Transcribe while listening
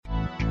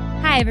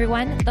Hi,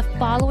 everyone. The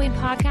following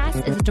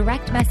podcast is a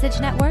Direct Message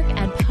Network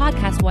and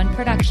Podcast One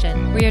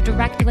production. We're your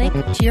direct link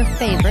to your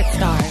favorite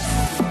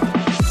stars.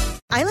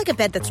 I like a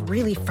bed that's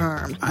really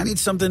firm. I need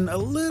something a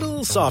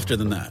little softer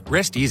than that.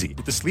 Rest easy.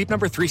 With the Sleep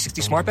Number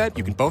 360 smart bed,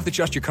 you can both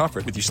adjust your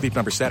comfort with your Sleep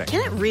Number setting.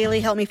 Can it really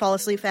help me fall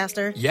asleep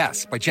faster?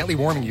 Yes, by gently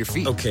warming your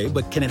feet. Okay,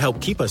 but can it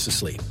help keep us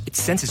asleep? It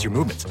senses your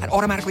movements and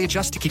automatically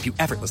adjusts to keep you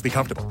effortlessly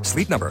comfortable.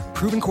 Sleep Number,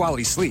 proven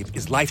quality sleep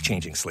is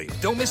life-changing sleep.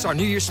 Don't miss our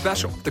New Year's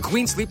special. The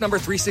Queen Sleep Number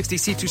 360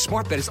 C2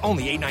 smart bed is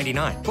only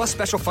 $8.99, plus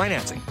special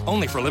financing,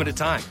 only for a limited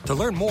time. To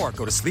learn more,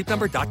 go to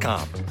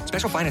sleepnumber.com.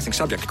 Special financing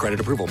subject to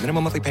credit approval.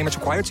 Minimum monthly payments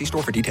required. See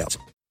store for details.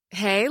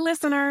 Hey,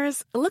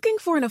 listeners. Looking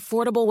for an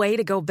affordable way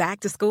to go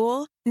back to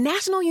school?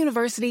 National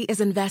University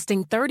is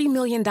investing $30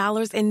 million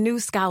in new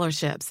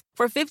scholarships.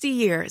 For 50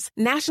 years,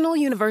 National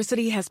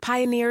University has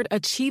pioneered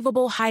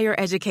achievable higher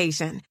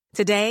education.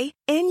 Today,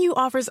 NU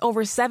offers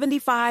over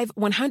 75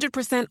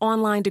 100%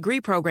 online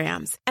degree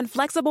programs and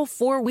flexible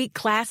 4-week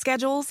class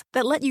schedules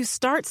that let you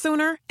start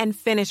sooner and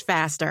finish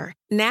faster.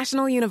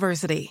 National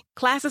University.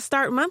 Classes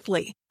start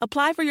monthly.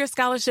 Apply for your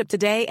scholarship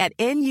today at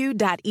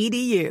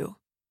nu.edu.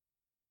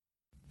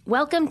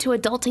 Welcome to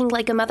Adulting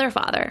Like a Mother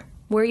Father.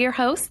 We're your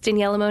hosts,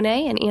 Daniela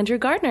Monet and Andrew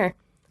Gardner.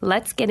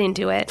 Let's get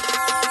into it.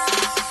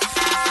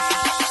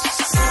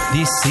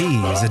 This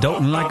is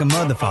Adulting Like a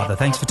Mother Father.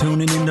 Thanks for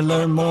tuning in to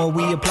learn more.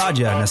 We applaud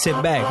ya. Now sit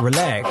back,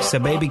 relax. So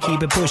baby,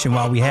 keep it pushing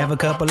while we have a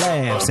couple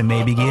laughs and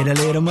maybe get a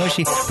little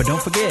mushy. But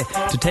don't forget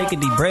to take a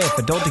deep breath.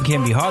 Adulting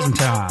can be hard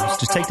sometimes.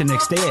 Just take the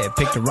next step.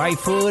 Pick the right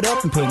foot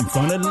up and put in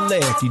front of the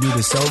left. You do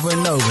this over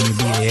and over and you'll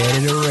be ahead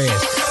of the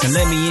rest. And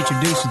let me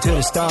introduce you to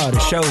the star of the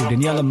show,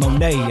 Daniela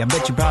Monet. I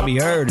bet you probably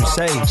heard her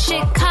say,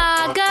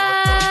 Chicago,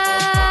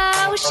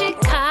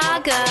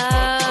 Chicago.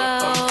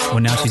 Well,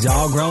 now she's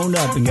all grown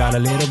up and got a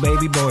little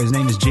baby boy. His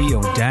name is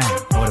Gio. Dang,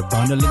 what a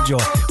bundle of joy.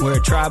 We're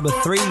a tribe of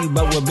 3,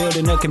 but we're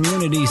building a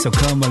community, so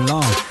come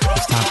along.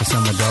 It's time for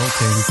some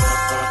adulting.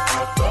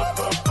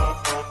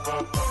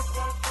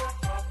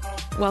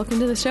 Welcome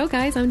to the show,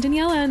 guys. I'm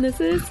Daniela, and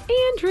this is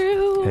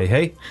Andrew. Hey,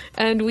 hey.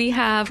 And we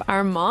have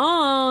our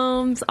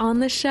moms on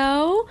the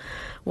show.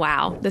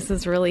 Wow, this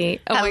is really...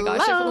 Oh, Hello. my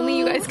gosh, if only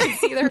you guys could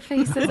see their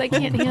faces. I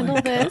can't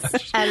handle this.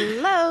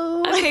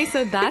 Hello. Okay,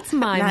 so that's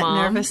my Not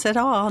mom. nervous at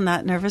all.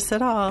 Not nervous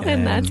at all.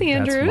 And that's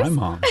Andrew's. That's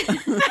my mom.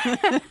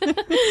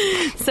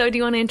 So do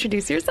you want to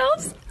introduce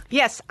yourselves?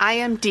 Yes, I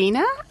am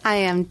Dina. I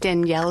am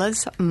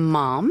Daniela's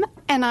mom,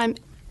 and I'm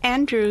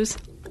Andrew's,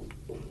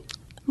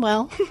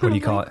 well... What do you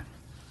call it?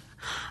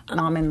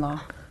 Mom-in-law.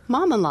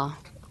 Mom-in-law.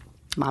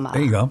 Mama.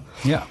 There you go.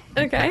 Yeah.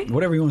 Okay.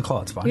 Whatever you want to call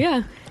it, it's fine.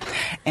 Yeah.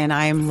 And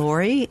I am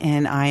Lori,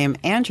 and I am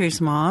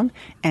Andrew's mom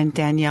and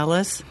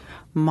Daniela's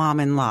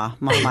mom-in-law,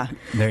 Mama.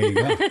 There you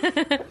go.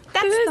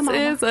 This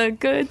is a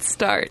good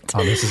start.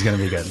 Oh, this is going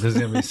to be good. This is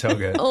going to be so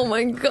good. Oh,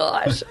 my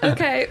gosh.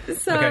 Okay,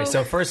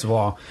 So first of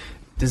all,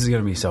 this is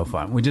going to be so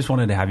fun. We just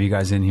wanted to have you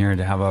guys in here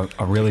to have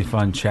a really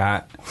fun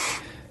chat,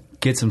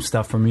 get some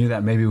stuff from you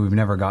that maybe we've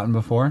never gotten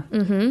before.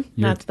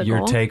 Mm-hmm. That's the your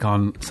goal. take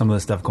on some of the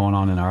stuff going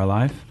on in our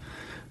life.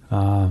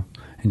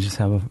 And just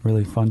have a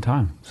really fun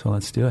time. So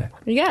let's do it.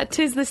 Yeah,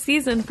 'tis the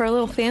season for a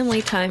little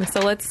family time, so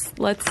let's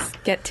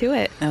get to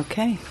it.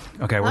 Okay.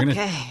 Okay, we're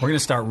gonna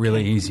start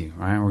really easy,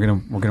 right? We're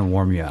gonna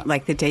warm you up.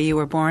 Like the day you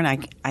were born,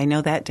 I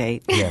know that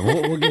date. Yeah,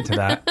 we'll get to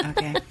that.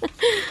 Okay.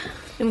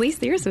 At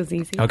least yours was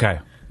easy. Okay,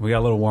 we got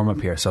a little warm up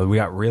here. So we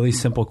got really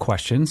simple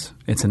questions.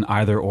 It's an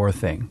either or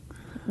thing.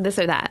 This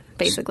or that,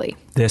 basically.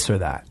 This or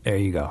that. There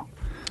you go.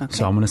 Okay.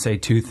 So I'm gonna say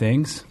 2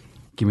 things.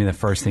 Give me the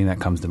first thing that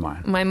comes to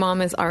mind. My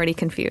mom is already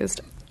confused.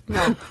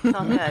 No, it's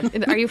all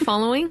good. Are you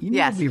following? You need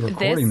Yes. to be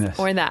recording this.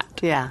 Or that?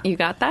 Yeah. You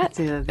got that? It's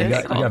either You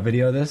this got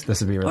video of this? This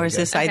would be really Or is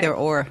good. this either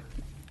or?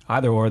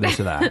 Either or, this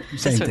or that.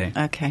 Same thing.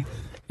 Okay.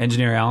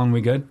 Engineer Alan,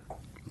 we good?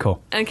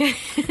 Cool. Okay.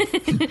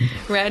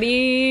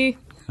 Ready?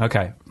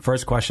 Okay,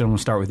 first question, we'll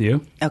start with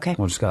you. Okay.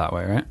 We'll just go that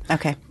way, right?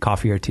 Okay.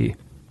 Coffee or tea?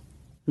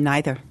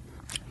 Neither.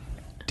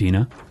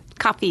 Dina?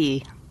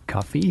 Coffee.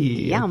 Coffee.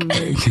 Yum.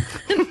 Okay.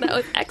 That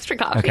was extra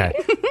coffee. Okay.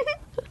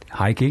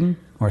 Hiking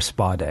or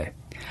spa day?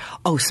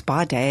 Oh,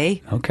 spa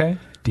day. Okay.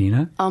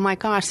 Dina? Oh my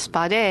gosh,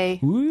 spa day.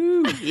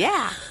 Woo.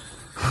 Yeah.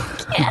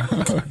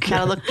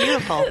 Gotta look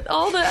beautiful.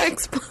 All the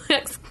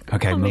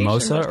Okay,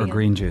 mimosa at or the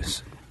green end.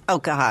 juice? Oh,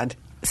 God.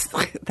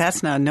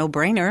 That's not a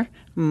no-brainer.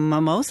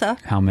 Mimosa.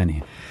 How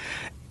many?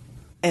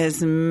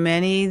 As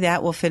many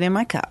that will fit in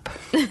my cup.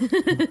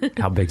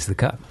 How big's the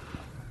cup?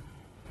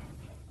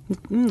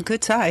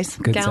 Good size.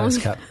 Good Gallon.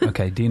 size cup.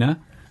 Okay, Dina?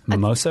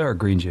 Mimosa or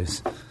green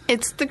juice?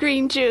 It's the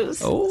green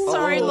juice. Oh.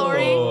 Sorry,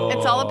 Lori.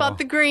 It's all about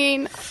the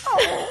green.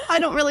 Oh, I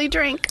don't really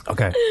drink.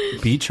 Okay,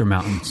 beach or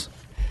mountains?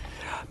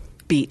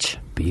 Beach.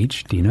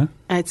 Beach. Dina?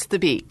 It's the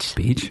beach.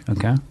 Beach.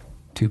 Okay.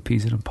 2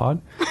 peas in a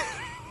pod.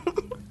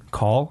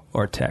 Call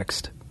or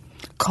text?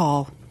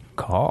 Call.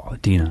 Call.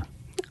 Dina?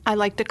 I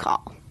like to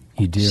call.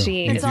 You do.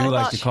 She you is do all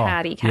like about to call.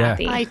 chatty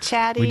Cathy. I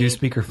chatty. We do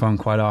speakerphone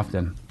quite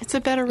often. It's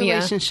a better Yeah.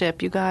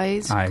 relationship, you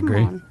guys. I Come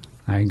agree. on.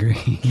 I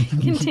agree.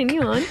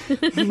 Continue on.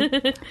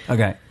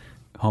 Okay.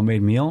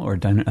 Homemade meal or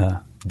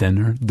dinner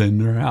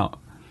out?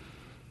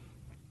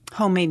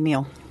 Homemade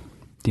meal.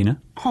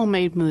 Dina?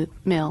 Homemade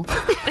meal.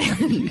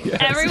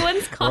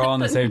 Everyone's caught. We're all on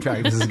the same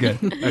track. This is good.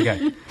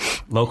 Okay.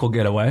 Local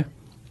getaway.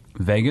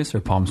 Vegas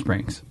or Palm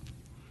Springs?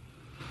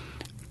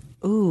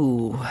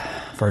 Ooh.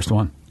 First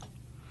one.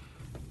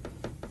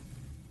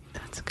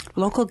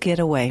 Local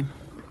getaway.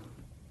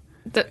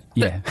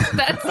 Yeah.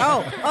 That's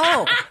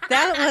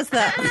That was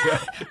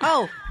the...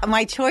 Oh,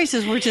 my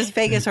choices were just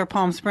Vegas or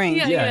Palm Springs.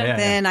 Yeah.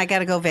 Then I got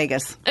to go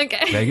Vegas.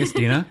 okay. Vegas,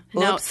 Dina?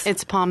 No, Oops.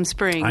 it's Palm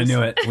Springs. I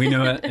knew it. We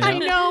knew it. I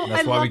know.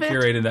 That's I why we love it.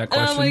 curated that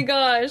question. Oh my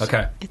gosh.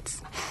 Okay.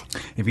 It's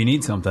If you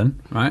need something,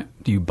 right,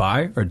 do you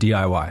buy or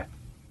DIY?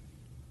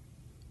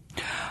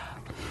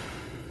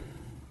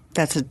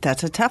 That's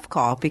a tough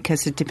call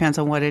because it depends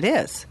on what it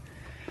is.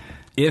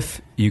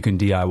 If you can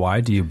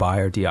DIY, do you buy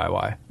or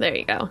DIY? There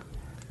you go.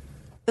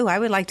 Ooh, I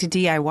would like to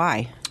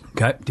DIY.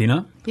 Okay.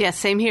 Dina? yeah,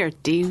 same here.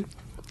 DIY.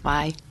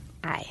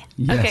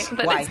 Yes. Okay,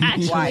 but Why? it's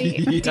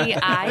actually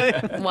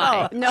DIY.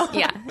 Oh, no.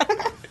 Yeah.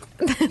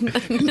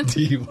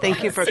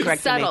 Thank you for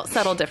correcting me.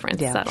 Subtle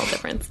difference. Yeah. Subtle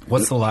difference.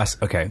 What's the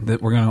last... Okay,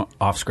 we're going to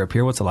off script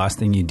here. What's the last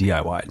thing you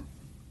DIY'd?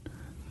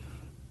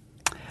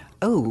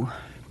 Oh,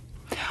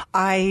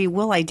 I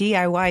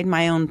DIY'd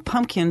my own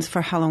pumpkins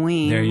for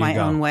Halloween There you my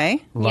go. own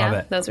way. Love Yeah,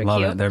 it. those are Love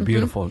cute. it. They're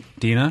beautiful.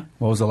 Dina,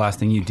 what was the last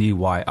thing you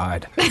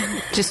DIY'd?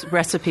 Just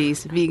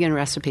recipes, vegan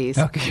recipes.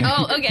 Okay.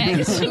 Oh, okay.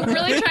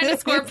 Really trying to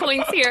score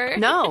points here.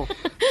 No,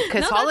 because No,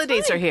 that's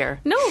holidays fine. are here.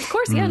 No, of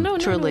course. Yeah, no,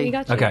 Truly. we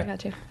got you. Okay. We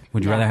got you.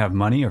 Would you rather have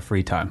money or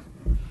free time?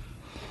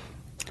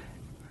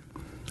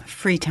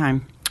 Free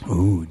time.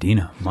 Ooh,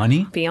 Dina,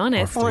 money? Be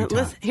honest. Or free Well, time?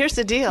 listen, here's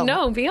the deal.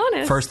 No, be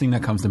honest. First thing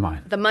that comes to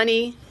mind. The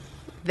money,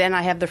 then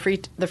I have the free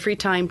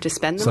time to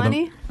spend the So the-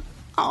 money.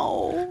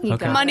 Oh, You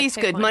Okay. gotta money's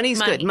pick good. one.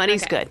 Money's good.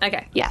 Money's Okay. good.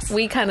 Okay. Yes.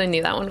 We kind of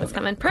knew that one was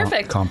coming.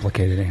 Perfect.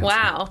 Complicated answer.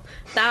 Wow.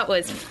 That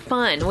was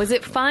fun. Was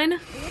it fun?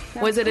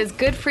 Was it as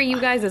good for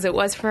you guys as it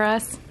was for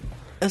us?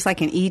 It was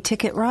like an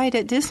e-ticket ride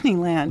at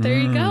Disneyland. There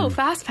you go.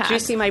 Fast pass.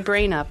 Juicy my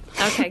brain up.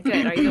 Okay,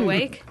 good. Are you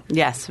awake?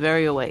 Yes,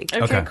 very awake.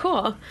 Okay, Okay.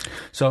 cool.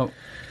 So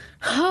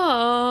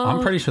Oh.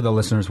 I'm pretty sure the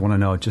listeners want to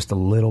know just a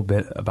little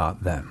bit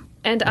about them.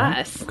 And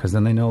us. Because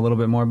then they know a little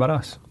bit more about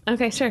us.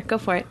 Okay, sure. Go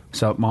for it.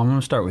 So, Mom, I'm going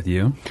to start with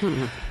you.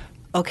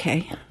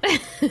 Okay.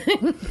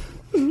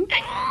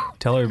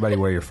 Tell everybody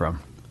where you're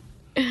from.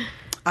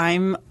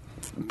 I'm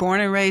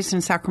born and raised in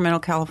Sacramento,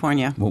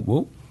 California. Whoop,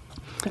 whoop.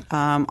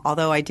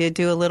 Although I did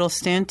do a little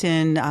stint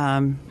in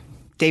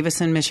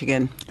Davison,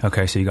 Michigan.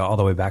 Okay, so you go all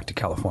the way back to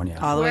California.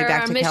 All the Where way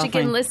back are to Michigan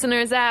California.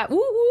 listeners at? Woo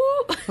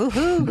woo.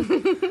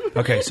 Woohoo.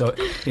 Okay, so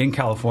in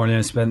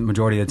California, spent the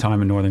majority of the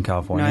time in Northern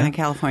California. Northern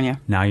California.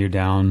 Now you're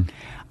down.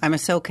 I'm a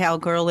SoCal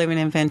girl living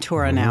in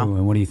Ventura Ooh, now.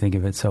 and what do you think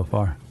of it so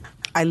far?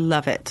 I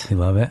love it. You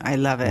love it? I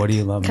love it. What do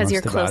you love Because most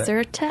you're about closer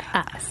it? to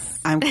us.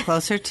 I'm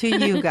closer to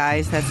you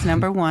guys. That's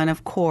number one,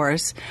 of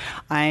course.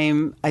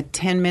 I'm a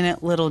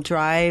 10-minute little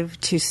drive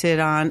to sit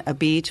on a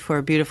beach for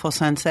a beautiful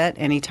sunset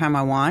anytime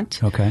I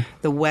want. Okay.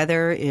 The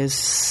weather is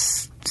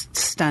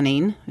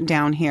stunning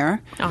down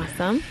here.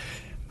 Awesome.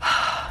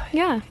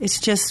 Yeah. It's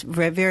just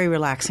very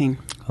relaxing.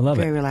 I love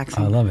it. Very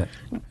relaxing. I love it.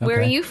 Where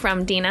are Okay. you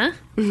from, Dina?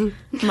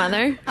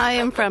 Mother? I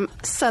am from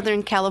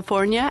Southern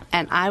California,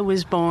 and I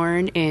was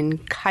born in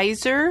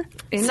Kaiser,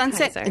 In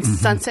Sunset, Kaiser. in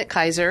Sunset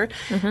Kaiser.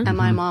 And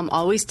my mom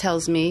always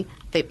tells me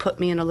they put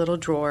me in a little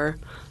drawer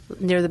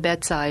near the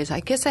bedside. I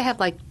guess I have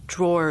like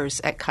drawers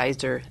at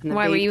Kaiser. And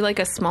Why, were you like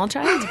a small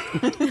child?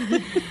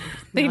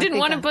 They didn't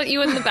want to put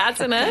you in the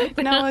bassinet?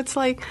 No, it's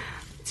like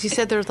she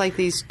said there's like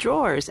these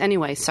drawers.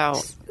 Anyway, so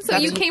So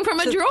you came from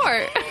a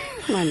drawer.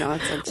 I know.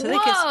 It's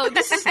Whoa,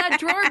 this is that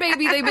drawer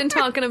baby they've been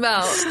talking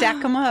about.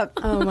 Stack them up.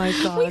 oh my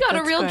god, We got a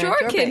that's real great. drawer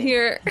kid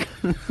here.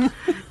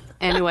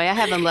 Anyway, I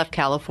haven't left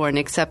California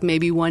except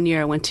maybe 1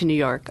 year I went to New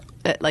York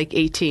at like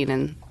 18,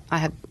 and I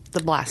had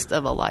the blast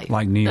of a life.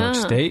 Like New York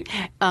State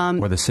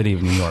or the city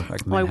of New York?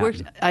 Like Well,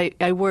 Manhattan?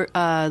 I worked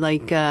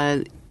like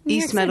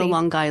East Meadow, City.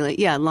 Long Island.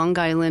 Yeah, Long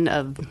Island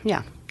of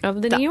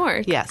Of the New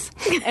York. Yes,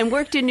 and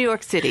worked in New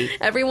York City.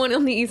 Everyone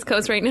on the East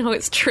Coast right now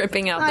is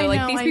tripping out. They're I like,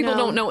 know, these I people know.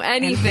 don't know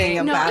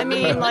anything. No, I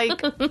mean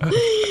like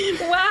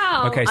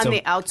Wow. Okay, on so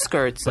the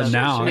outskirts but of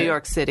now- New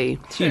York City.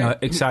 you know,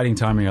 exciting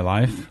time in your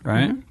life,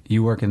 right?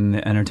 You work in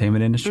the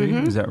entertainment industry,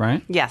 is that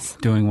right? Yes,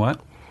 Doing what?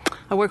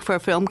 I work for a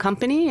film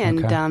company,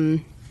 and Okay. I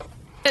And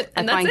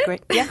that's find it?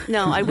 great. Yeah,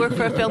 no, I work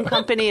for a film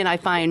company, and I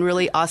find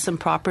really awesome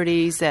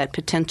properties that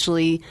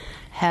potentially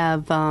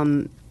have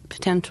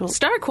potential.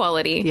 Star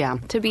quality. Yeah.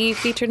 To be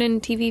featured in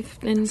TV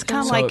and kinda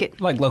film. like it.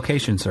 Like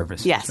location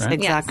services. Yes, right?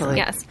 exactly.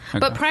 Yes.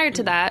 But prior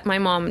to that, my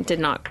mom did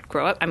not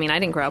grow up. I mean, I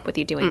didn't grow up with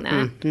you doing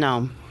that.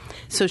 No,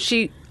 so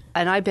she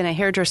and I've been a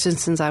hairdresser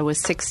since I was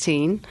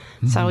 16.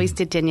 So I always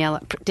did Daniela.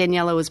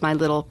 Daniela was my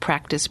little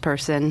practice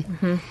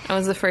person. I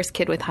was the first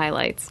kid with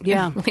highlights.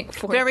 Yeah. Like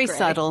fourth Very grade.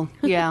 subtle.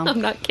 Yeah.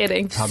 I'm not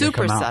kidding. How'd they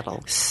Super come out?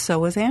 subtle. So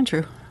was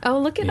Andrew. Oh,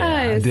 look at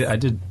Yeah, us. I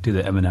did do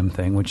the M&M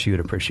thing, which you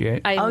would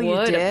appreciate. I you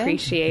would did?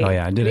 appreciate. Oh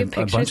yeah, I did We it have a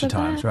pictures bunch of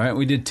times, that. right?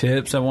 We did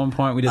tips at one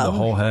point. We did the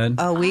whole head.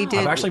 Oh, we did.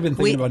 I've actually been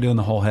thinking about doing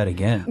the whole head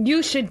again.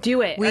 You should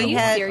do it. We Are you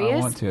had- serious? I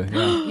want to.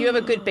 Yeah. You have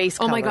a good base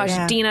Oh color. my gosh,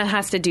 Yeah. Dina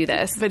has to do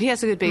this. But he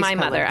has a good base My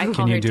color. mother. I call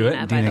Can her you do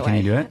Dina, it, by Dina? the Can way.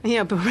 you do it?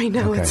 Yeah, but right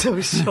now Okay. it's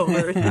so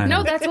short.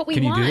 No, that's what we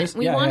Can you do want. this?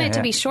 We Yeah, want yeah, it to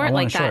yeah. be I short want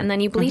like it that, short. and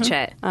then you bleach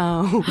it.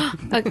 Oh.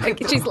 Okay,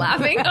 she's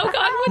laughing. Oh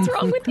God, what's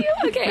wrong with you?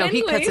 Okay, No, he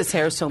anyways. cuts his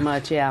hair so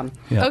much, yeah.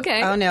 Yeah.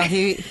 Okay. Oh no,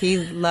 he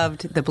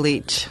loved the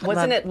bleach.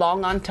 Wasn't Loved- it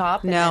long on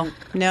top? and No, then-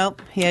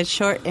 nope. He had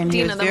short, and he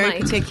Dina, was the very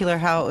mic. particular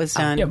how it was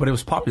done. Yeah, but it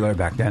was popular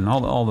back then.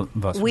 All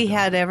of us. We were doing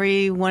had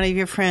every one of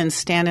your friends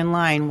stand in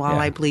line while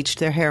Yeah. I bleached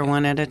their hair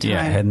one at a it. time.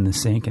 Yeah, head in the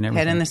sink and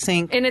everything. Head in the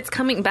sink. And it's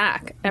coming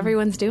back.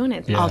 Everyone's doing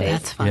it these Yeah. Oh, days.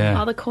 that's fun. Yeah.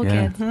 All the cool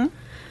Yeah. kids.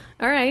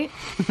 All right.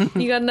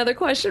 You got another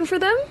question for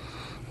them?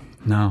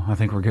 No, I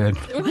think we're good.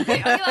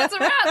 Okay, that's a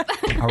wrap.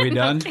 Are we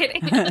done? I'm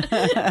kidding.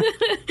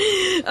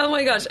 Oh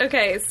my gosh.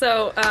 Okay,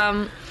 so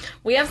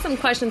we have some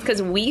questions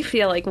because we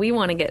feel like we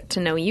want to get to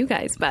know you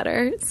guys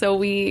better. So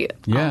we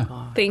Yeah.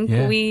 think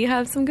Yeah. we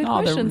have some good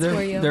No, questions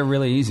for you. They're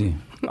really easy.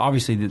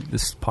 Obviously,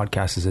 this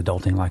podcast is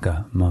adulting like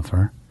a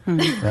mother,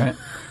 right?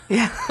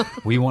 Yeah.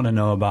 We want to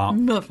know about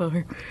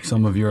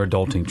some of your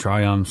adulting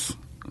triumphs,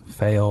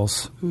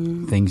 fails,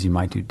 things you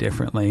might do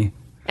differently.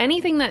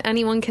 Anything that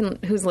anyone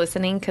who's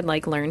listening could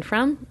like learn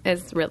from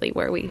is really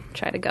where we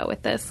try to go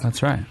with this.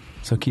 That's right.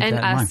 So keep And that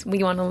in us, mind.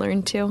 we want to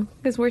learn too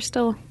because we're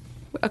still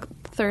a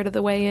third of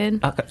the way in.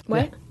 Okay.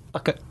 What? Yeah.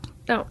 Okay.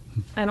 Oh,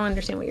 I don't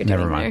understand what you're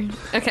Never doing mind.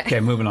 there. Okay. Okay,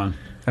 moving on.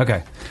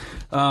 Okay.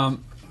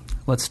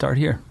 Let's start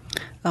here.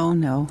 Oh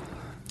no.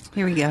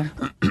 Here we go.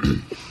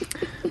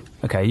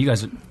 Okay, you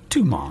guys are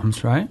two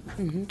moms, right?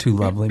 Two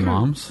lovely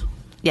moms.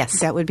 Yes.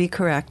 That would be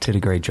correct. Did a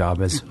great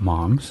job as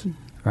moms,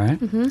 right?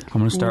 I'm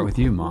going to start with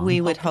you, Mom. We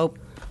would hope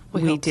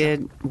we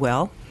did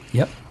well.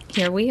 Yep.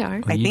 Here we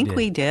are. I You think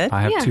we did.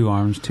 I have Yeah. 2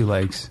 arms, 2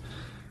 legs.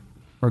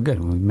 We're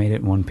good. We made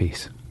it in one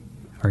piece.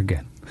 We're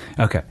good.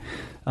 Okay.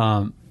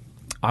 I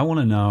want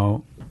to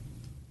know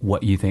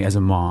what you think as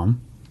a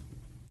mom.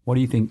 What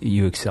do you think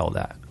you excelled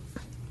at?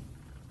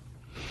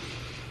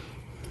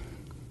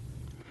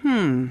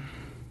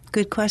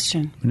 Good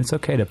question. And it's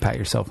okay to pat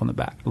yourself on the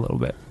back a little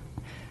bit.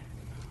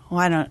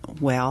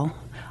 Well,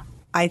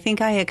 I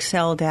think I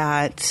excelled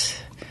at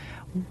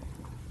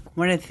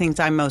one of the things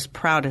I'm most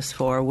proudest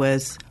for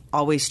was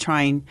always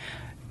trying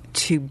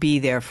to be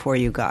there for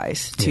you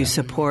guys, to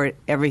support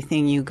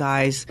everything you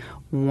guys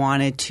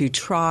wanted to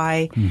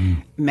try,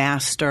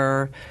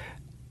 master,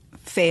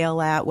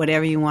 fail at,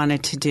 whatever you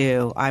wanted to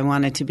do. I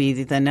wanted to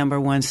be the number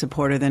one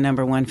supporter, the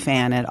number one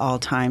fan at all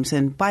times.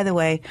 And by the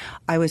way,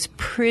 I was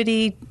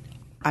pretty,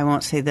 I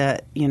won't say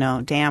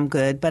damn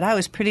good, but I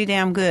was pretty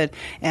damn good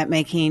at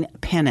making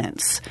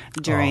pennants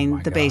during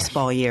the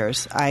baseball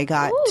years. I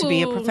got to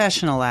be a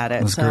professional at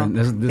it,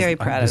 very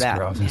proud of that.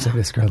 Girl, I was gonna say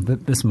this girl.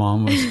 This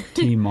mom was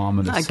team mom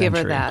of the I century. give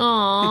her that.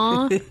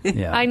 Aw.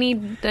 Yeah. I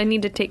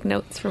need to take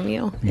notes from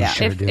you. You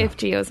sure if do. if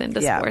Gio's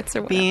into sports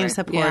or whatever. Being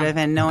supportive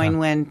and knowing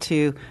when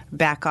to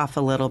back off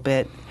a little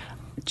bit.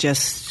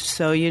 Just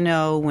so you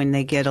know, when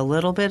they get a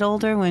little bit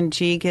older, when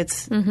G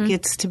gets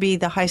to be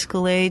the high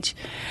school age,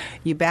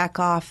 you back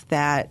off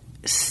that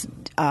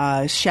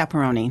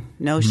chaperoning.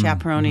 No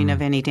chaperoning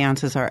of any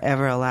dances are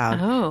ever allowed.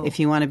 Oh. If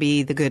you want to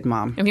be the good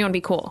mom. If you want to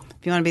be cool.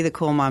 If you want to be the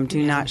cool mom,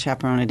 do not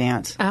chaperone a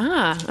dance.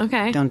 Ah,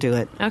 okay. Don't do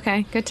it.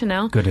 Okay, good to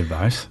know. Good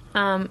advice.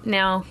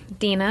 Now,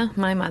 Dina,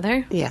 my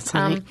mother. Yes,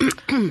 honey.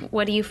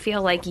 What do you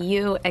feel like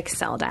you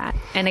excelled at?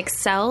 And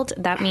excelled,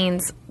 that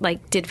means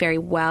like did very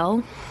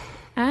well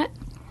at?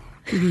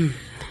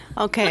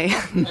 Okay.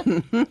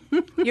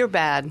 You're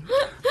bad.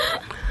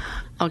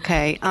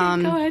 Okay. Go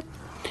ahead.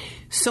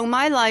 So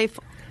my life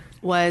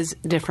was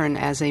different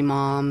as a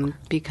mom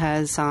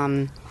because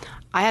I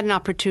had an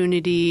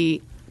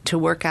opportunity to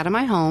work out of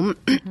my home.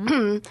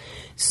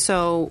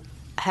 So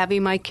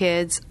having my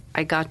kids,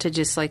 I got to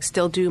just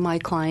still do my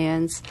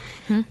clients.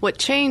 What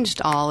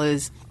changed all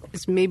is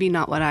maybe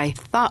not what I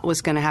thought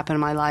was going to happen in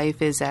my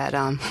life is that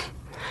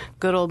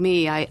good old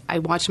me, I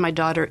watched my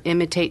daughter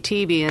imitate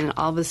TV and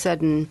all of a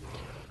sudden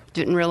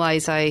didn't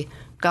realize I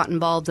got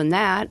involved in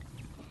that.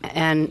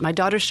 And my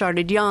daughter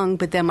started young,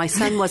 but then my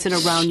son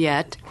wasn't around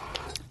yet.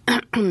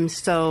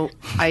 So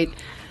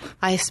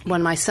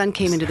when my son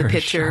came into the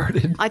picture,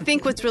 I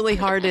think what's really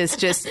hard is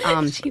just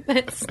She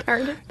meant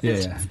started.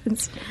 Yeah.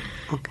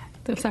 okay.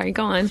 I'm sorry,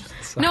 go on.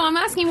 No, I'm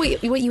asking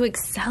what you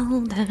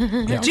excelled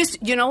at. Just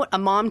a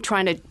mom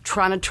trying to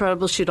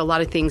troubleshoot a lot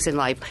of things in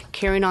life,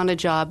 carrying on a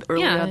job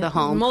early out of the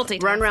home,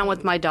 multitasking. run around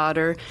with my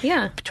daughter,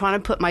 trying to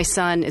put my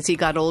son as he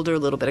got older, a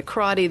little bit of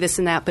karate, this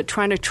and that, but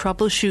trying to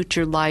troubleshoot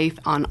your life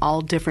on all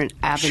different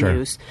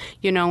avenues.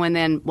 Sure. And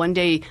then one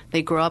day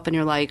they grow up and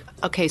you're like,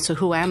 okay, so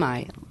who am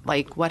I?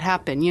 Like, what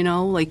happened?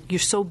 You're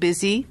so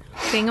busy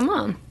Being a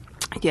mom.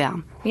 Yeah.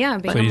 Yeah,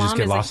 being So a you mom just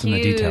get is lost a in the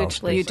huge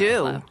details. labor You do.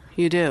 flow.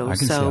 You do. I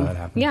can see how that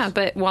happens. Yeah,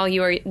 but while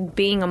you are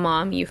being a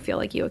mom, you feel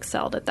like you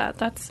excelled at that.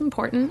 That's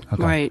important.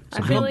 Okay. Right.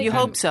 I feel like you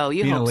hope so.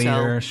 You Being hope a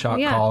leader, so. shot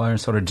Yeah. caller,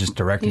 sort of just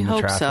directing You the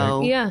hope traffic.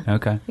 so. Yeah.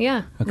 Okay.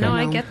 Yeah. Okay. No,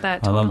 I get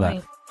that. I love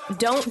Totally. that.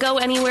 Don't go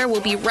anywhere.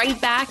 We'll be right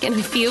back in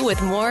a few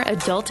with more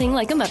Adulting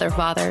Like a Mother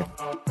Father.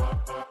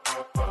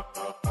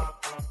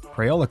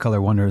 Crayola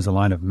Color Wonder is a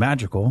line of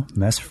magical,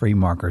 mess-free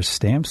markers,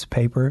 stamps,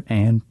 paper,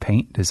 and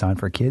paint designed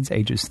for kids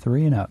ages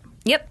 3 and up.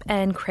 Yep,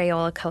 and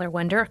Crayola Color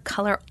Wonder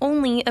color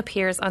only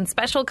appears on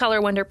special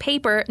Color Wonder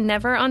paper,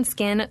 never on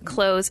skin,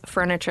 clothes,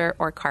 furniture,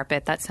 or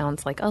carpet. That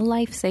sounds like a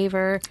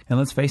lifesaver. And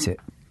let's face it,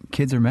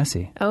 kids are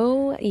messy.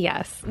 Oh,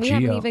 yes. We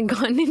Gio. haven't even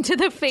gone into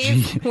the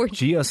phase. where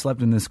Gio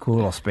slept in this cool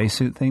little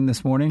spacesuit thing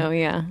this morning. Oh,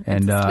 yeah.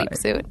 And It's a sleep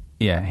suit.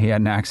 Yeah, he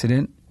had an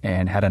accident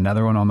and had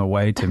another one on the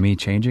way to me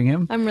changing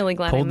him. I'm really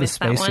glad I Pulled the missed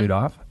that one. spacesuit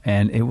off,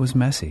 and it was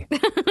messy.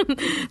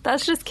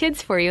 That's just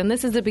kids for you, and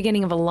this is the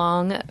beginning of a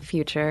long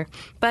future.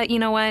 But you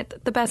know what?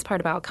 The best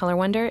part about Color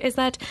Wonder is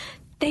that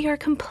they are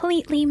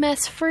completely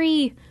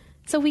mess-free.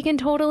 So we can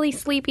totally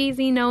sleep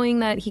easy knowing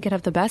that he could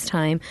have the best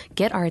time,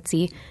 get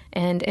artsy,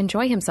 and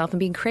enjoy himself and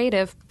be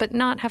creative, but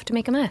not have to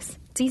make a mess.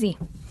 It's easy.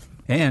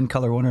 And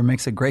Color Wonder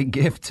makes a great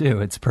gift,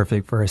 too. It's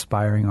perfect for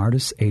aspiring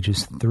artists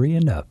ages 3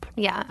 and up.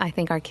 Yeah, I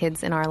think our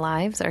kids in our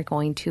lives are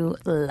going to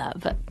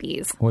love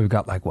these. Well, we've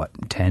got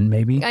 10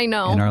 maybe I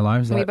know. in our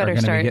lives that we are better going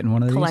to be start getting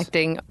one of these?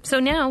 collecting. So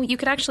now you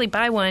could actually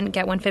buy one,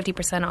 get one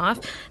 50% off.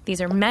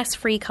 These are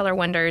mess-free Color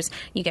Wonders.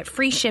 You get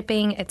free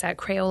shipping. It's at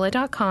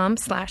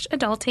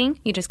Crayola.com/adulting.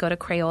 You just go to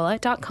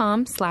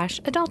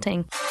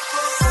Crayola.com/adulting.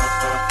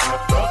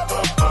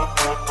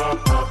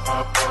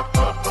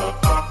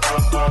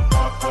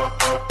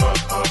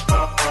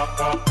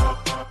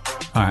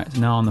 All right,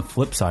 now on the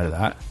flip side of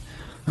that,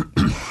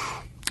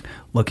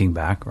 looking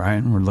back,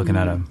 right, we're looking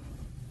at a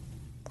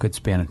good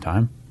span of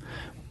time.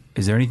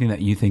 Is there anything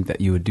that you think that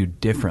you would do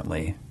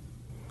differently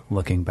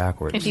looking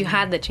backwards? If you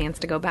had the chance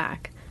to go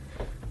back,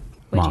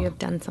 would Mom. you have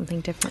done something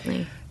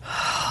differently?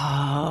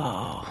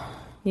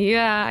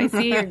 Yeah, I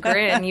see your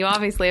grin. You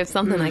obviously have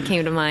something that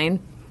came to mind.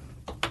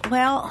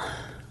 Well,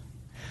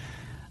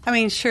 I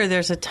mean, sure,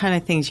 there's a ton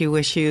of things you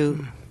wish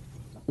you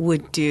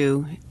would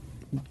do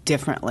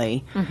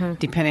differently,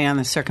 depending on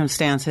the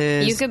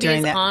circumstances. You could be during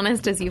as that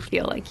honest as you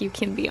feel like you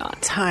can be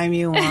honest. time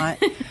you want.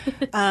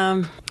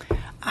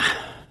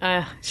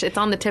 It's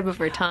on the tip of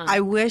her tongue. I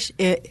wish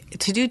to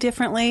do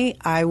differently.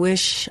 I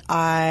wish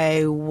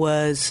I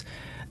was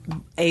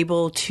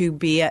able to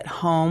be at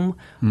home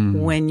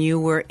when you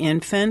were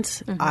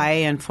infants. I,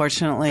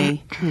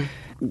 unfortunately,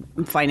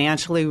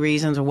 financially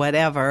reasons or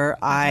whatever,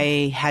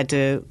 I had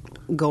to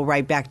go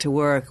right back to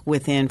work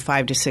within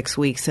 5 to 6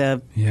 weeks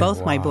of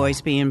both my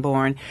boys being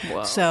born.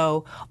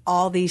 So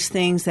all these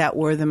things that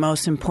were the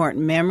most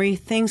important memory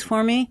things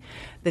for me,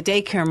 the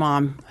daycare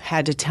mom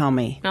had to tell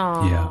me.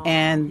 Yeah.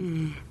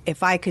 And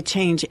if I could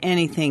change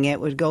anything, it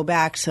would go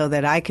back so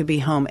that I could be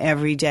home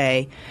every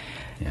day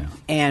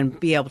and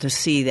be able to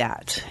see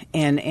that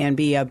and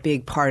be a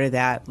big part of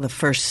that, the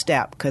first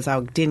step, because I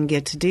didn't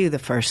get to do the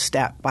first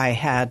step. I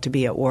had to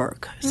be at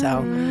work.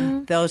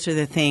 So those are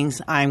the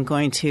things I'm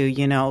going to,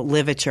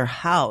 live at your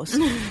house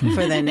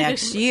for the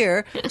next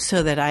year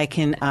so that I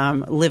can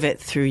live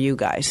it through you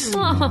guys.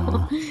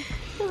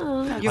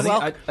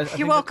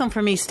 You're welcome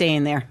for me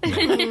staying there.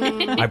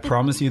 I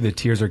promise you the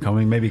tears are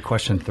coming. Maybe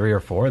question 3 or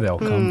 4, they'll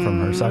come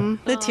from her side.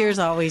 The tears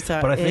always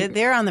are. But I think-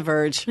 They're on the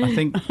verge. I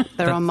think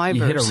They're on my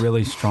you hit verse. a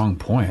really strong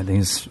point. I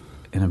think it's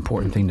an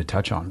important thing to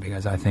touch on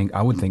because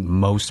I would think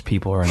most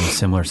people are in a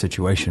similar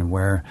situation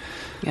where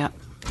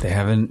they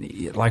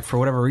haven't, for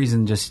whatever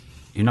reason, just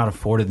you're not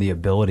afforded the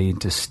ability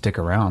to stick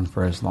around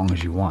for as long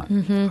as you want.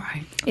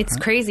 Right. It's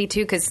crazy,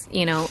 too, because,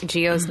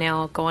 Gio's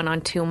now going on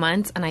 2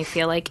 months, and I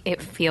feel like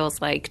it feels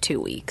like 2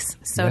 weeks.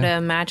 So to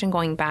imagine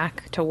going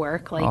back to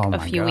work a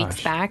few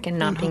weeks back and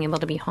not being able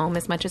to be home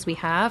as much as we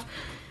have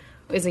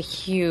is a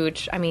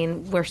huge,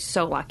 we're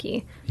so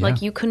lucky. Yeah.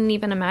 You couldn't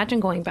even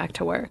imagine going back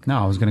to work.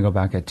 No, I was going to go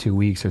back at 2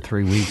 weeks or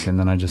 3 weeks, and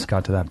then I just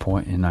got to that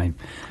point, and I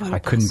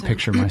couldn't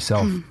picture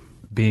myself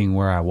being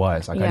where I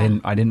was. I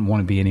didn't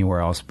want to be anywhere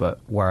else but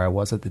where I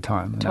was at the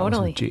time. And Totally. That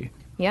was with G.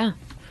 Yeah.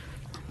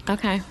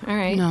 Okay. All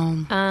right.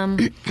 No. All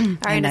right.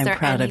 And is I'm there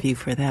proud any- of you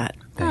for that.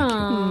 Thank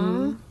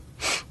you.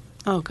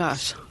 Oh,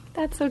 gosh.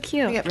 That's so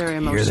cute. I get very they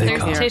emotional.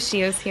 come. There's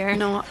tissues here.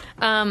 No,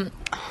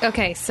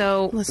 Okay,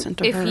 so Listen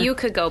to if her. you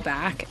could go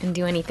back and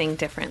do anything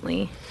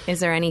differently, is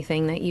there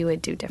anything that you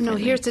would do no,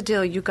 differently? here's the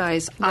deal, you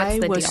guys. What's I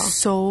the was deal?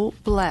 so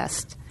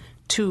blessed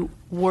to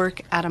work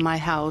out of my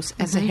house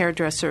as a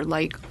hairdresser,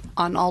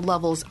 on all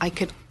levels. I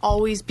could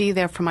always be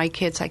there for my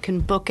kids. I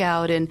can book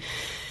out and,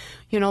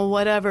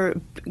 whatever,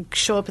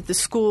 show up at the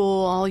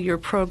school, all your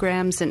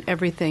programs and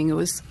everything.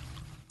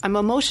 I'm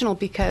emotional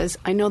because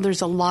I know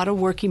there's a lot of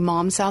working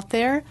moms out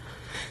there.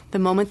 The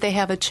moment they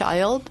have a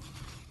child,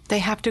 they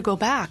have to go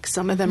back.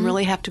 Some of them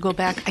really have to go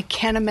back. I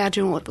can't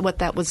imagine what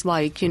that was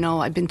like.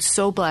 I've been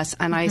so blessed,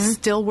 and I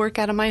still work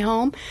out of my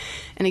home,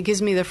 and it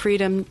gives me the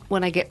freedom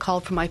when I get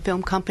called from my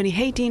film company.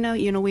 Hey, Dina,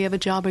 we have a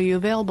job. Are you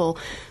available?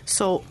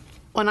 So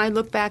when I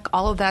look back,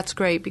 all of that's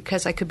great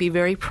because I could be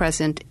very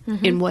present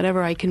in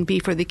whatever I can be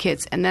for the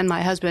kids. And then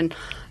my husband,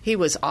 he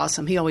was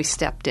awesome. He always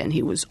stepped in.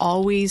 He was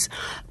always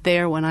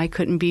there when I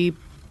couldn't be.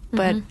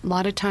 But a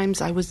lot of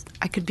times I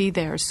could be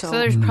there. So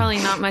there's probably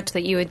not much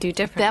that you would do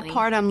differently. That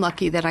part I'm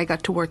lucky that I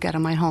got to work out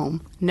of my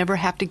home. Never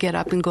have to get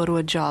up and go to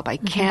a job. I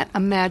can't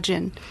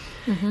imagine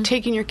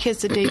taking your kids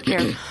to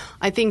daycare.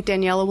 I think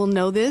Daniela will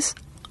know this.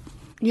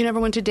 You never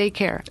went to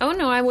daycare. Oh,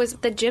 no, I was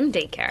at the gym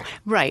daycare.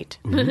 Right.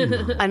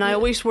 And I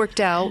always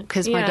worked out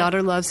because my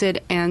daughter loves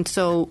it. And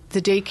so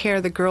the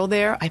daycare, the girl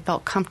there, I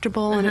felt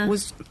comfortable. And it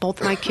was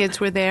both my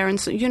kids were there.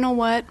 And so you know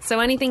what? So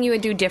anything you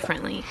would do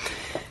differently?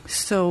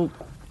 So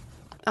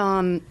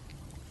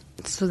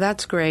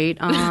that's great.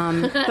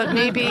 But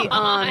maybe,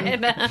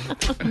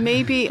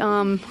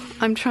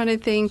 I'm trying to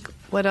think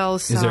what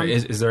else.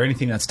 Is there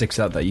anything that sticks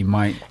out that you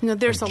might?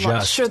 There's a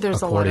lot. Sure,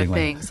 there's a lot of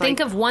things.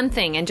 Think of one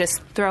thing and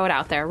just throw it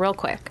out there real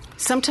quick.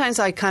 Sometimes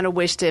I kind of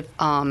wished if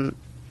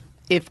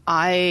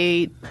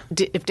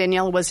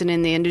Daniela wasn't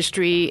in the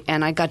industry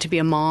and I got to be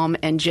a mom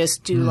and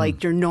just do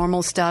like your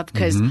normal stuff,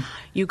 because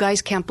you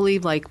guys can't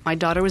believe, like, my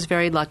daughter was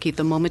very lucky.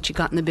 The moment she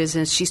got in the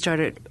business, she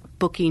started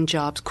booking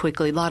jobs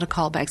quickly, a lot of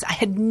callbacks. I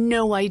had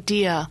no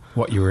idea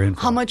what you were in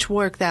for. How much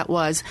work that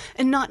was,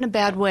 and not in a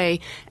bad way.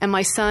 And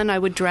my son, I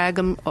would drag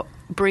him,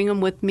 bring him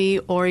with me,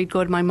 or he'd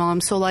go to my mom.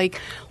 So, like,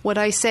 what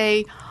I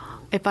say,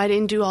 if I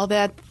didn't do all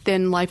that,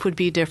 then life would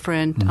be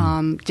different.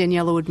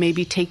 Daniela would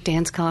maybe take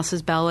dance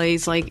classes,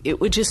 ballets. Like, it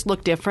would just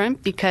look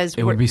different because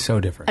it would be so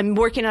different. I'm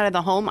working out of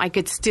the home. I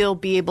could still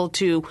be able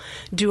to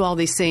do all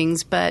these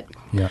things, but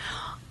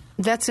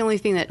that's the only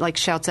thing that, like,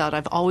 shouts out.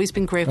 I've always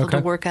been grateful to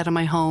work out of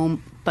my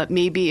home, but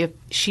maybe if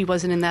she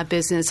wasn't in that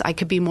business, I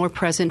could be more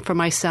present for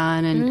my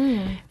son.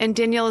 And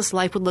Daniela's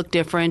life would look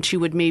different. She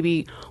would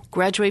maybe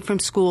graduate from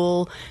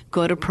school,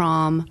 go to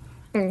prom.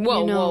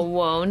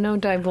 Whoa. No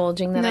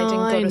divulging that I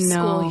didn't go to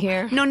school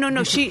here.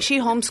 No. She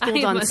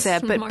homeschooled on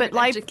set, but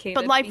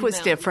life was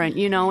different,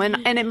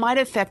 and it might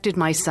have affected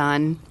my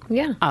son.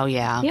 Yeah. Oh,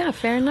 yeah. Yeah,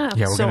 fair enough.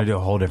 Yeah, we're going to do a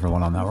whole different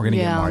one on that. We're going to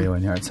get Mario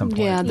in here at some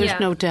point. Yeah, there's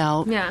no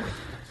doubt. Yeah.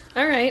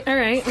 All right.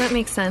 That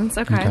makes sense.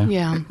 Okay.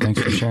 Yeah. Thanks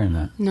for sharing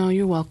that. No,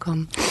 you're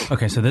welcome.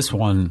 Okay, so this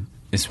one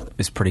is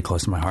pretty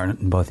close to my heart,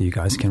 and both of you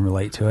guys can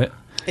relate to it.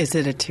 Is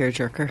it a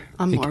tearjerker?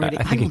 I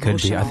think it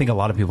could be. I think a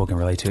lot of people can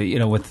relate to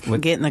it.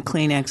 With getting the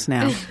Kleenex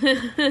now.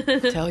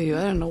 Tell you,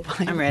 I don't know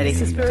why. I'm ready.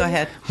 Go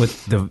ahead.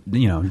 With the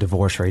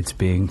divorce rates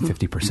being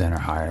 50% or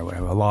higher, or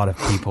whatever, a lot of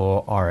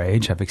people our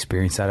age have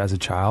experienced that as a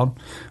child,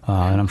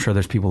 and I'm sure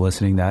there's people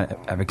listening that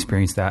have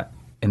experienced that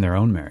in their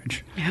own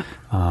marriage. Yeah.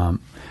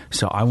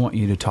 So I want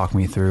you to talk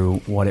me through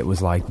what it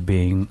was like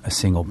being a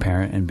single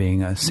parent and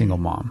being a single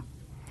mom.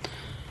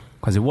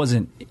 Because it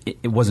wasn't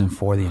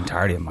for the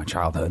entirety of my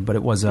childhood, but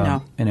it was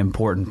an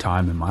important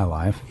time in my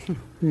life.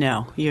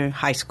 No, you're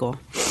high school,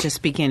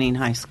 just beginning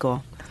high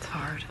school. That's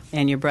hard.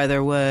 And your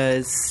brother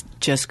was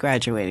just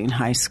graduating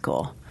high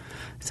school.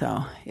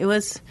 So it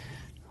was,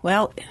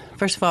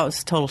 first of all, it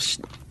was a total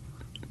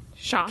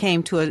shock.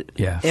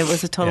 It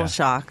was a total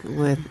shock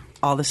with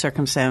all the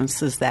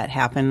circumstances that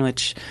happened,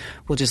 which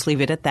we'll just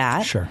leave it at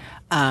that. Sure.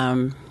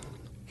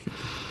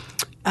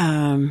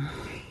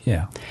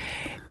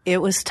 It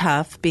was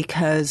tough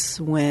because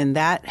when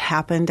that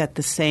happened at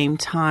the same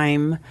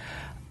time,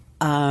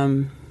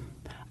 I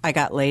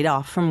got laid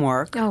off from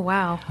work. Oh,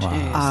 wow.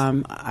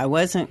 I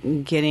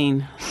wasn't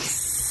getting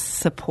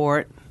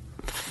support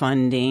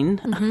funding.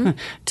 I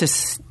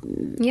was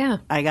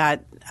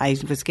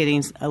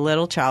getting a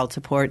little child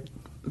support,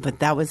 but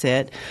that was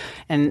it.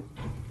 And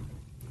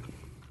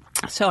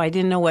so I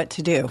didn't know what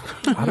to do.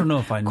 I don't know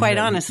if I knew. Quite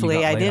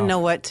honestly, I didn't know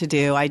what to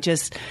do. I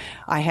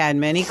had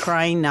many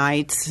crying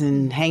nights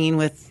and hanging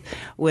with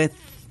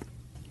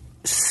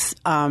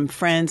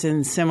friends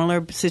in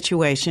similar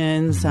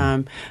situations.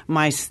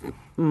 My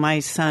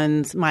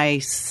son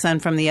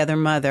from the other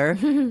mother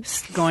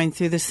going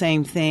through the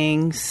same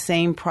thing,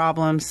 same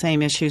problems,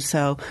 same issues.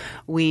 So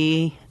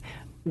we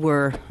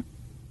were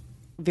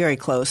very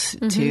close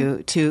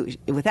to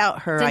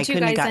without her. I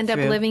couldn't have got through. Did you guys end up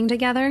living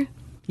together?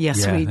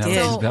 Yes, we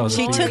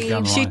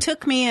did. She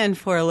took me in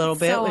for a little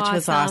bit, which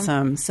was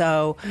awesome.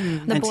 So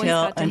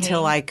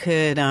until I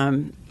could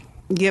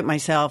get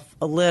myself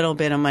a little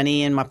bit of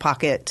money in my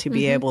pocket to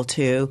be able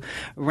to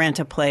rent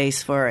a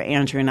place for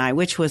Andrew and I,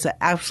 which was an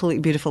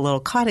absolutely beautiful little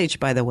cottage,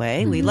 by the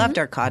way. We loved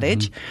our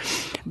cottage,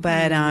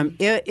 but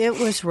it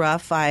was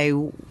rough. I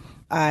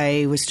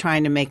I was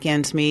trying to make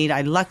ends meet.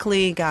 I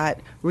luckily got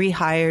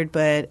rehired,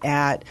 but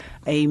at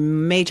a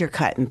major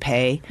cut in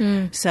pay.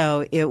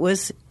 So it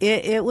was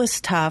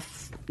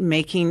tough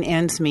making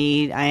ends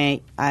meet.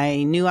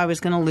 I knew I was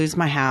going to lose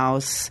my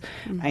house.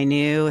 I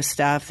knew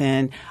stuff,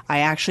 and I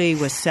actually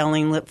was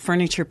selling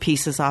furniture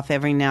pieces off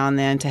every now and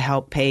then to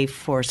help pay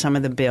for some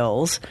of the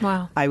bills.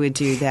 Wow. I would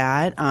do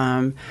that.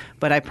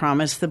 But I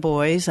promised the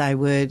boys I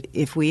would,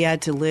 if we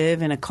had to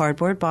live in a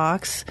cardboard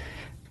box,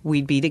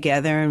 we'd be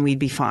together and we'd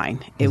be fine.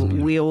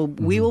 We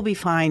will be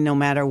fine no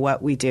matter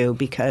what we do,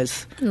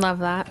 because love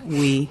that.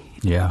 We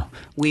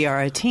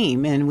are a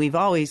team, and we've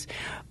always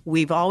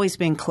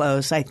been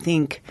close. I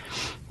think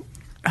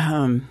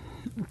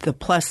the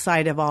plus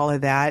side of all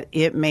of that,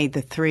 it made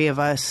the three of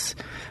us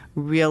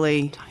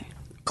really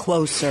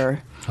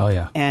closer. Oh,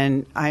 yeah.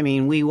 And I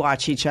mean, we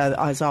watch each other,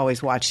 as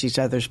always, watched each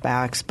other's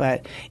backs,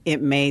 but it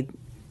made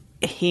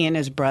he and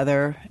his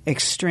brother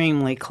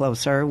extremely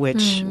closer,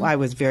 which I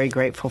was very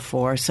grateful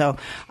for. So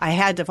I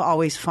had to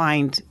always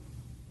find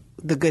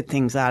the good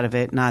things out of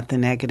it, not the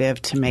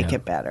negative, to make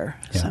it better.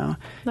 Yeah. So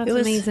That's it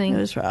was amazing. It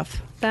was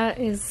rough. That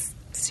is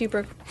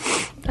super.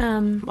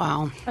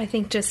 Wow. I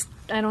think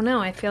I don't know.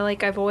 I feel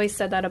like I've always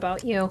said that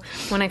about you.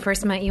 When I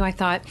first met you, I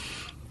thought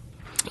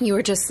you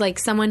were just like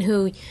someone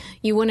who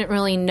you wouldn't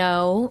really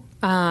know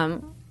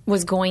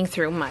was going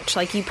through much.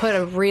 Like, you put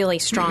a really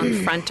strong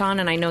front on,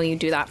 and I know you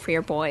do that for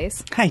your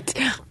boys.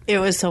 It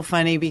was so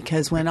funny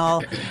because when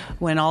all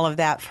of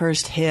that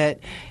first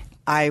hit,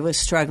 I was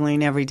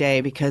struggling every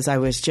day because I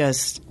was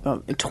just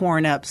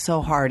torn up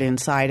so hard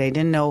inside. I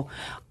didn't know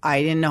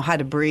how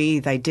to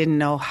breathe. I didn't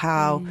know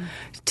how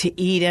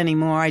to eat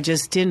anymore. I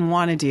just didn't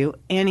want to do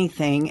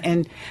anything,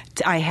 and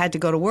I had to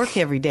go to work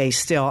every day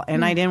still.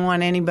 And I didn't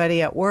want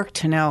anybody at work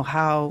to know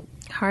how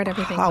hard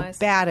everything how was.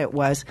 bad it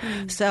was.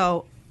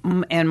 So,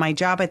 and my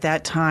job at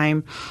that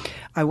time,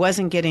 I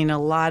wasn't getting a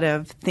lot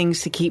of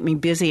things to keep me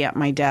busy at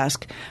my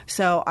desk.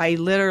 So I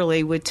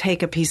literally would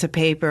take a piece of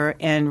paper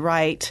and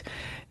write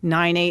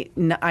 9, 8,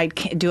 I'd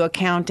do a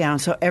countdown.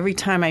 So every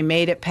time I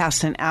made it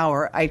past an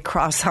hour, I'd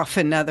cross off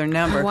another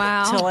number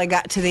till I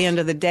got to the end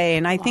of the day.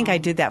 And I think I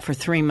did that for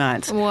 3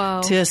 months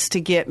just to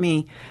get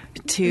me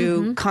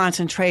to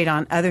concentrate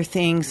on other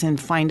things and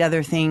find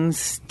other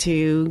things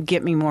to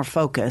get me more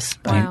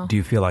focused. Do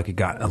you feel like it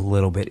got a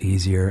little bit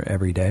easier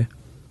every day?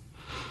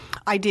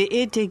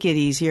 It did get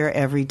easier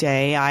every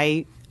day.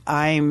 I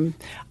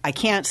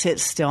can't sit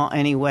still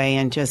anyway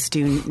and just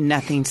do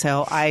nothing.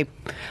 So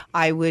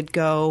I would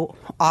go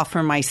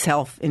offer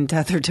myself into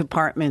other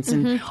departments,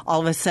 and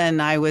all of a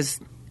sudden I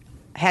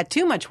had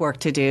too much work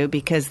to do,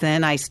 because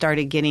then I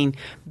started getting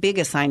big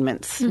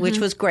assignments, which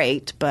was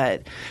great,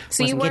 but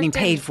wasn't getting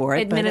paid for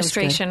it.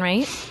 Administration,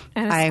 right?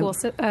 At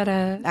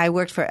a school, I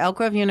worked for Elk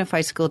Grove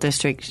Unified School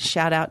District.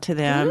 Shout out to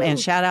them, and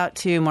shout out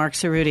to Mark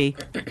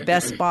Cerruti,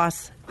 best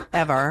boss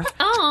ever.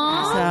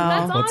 Oh,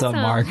 that's what's awesome.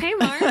 up, Mark? Hey,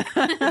 Mark.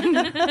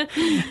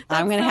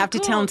 I'm going to have to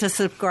tell him to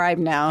subscribe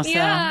now, so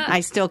I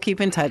still keep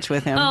in touch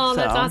with him. Oh,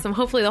 that's awesome.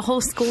 Hopefully the whole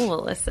school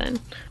will listen.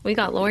 We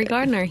got Lori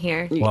Gardner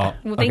here. Well,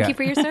 thank you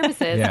for your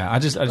services. Yeah, I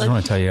just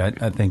want to tell you,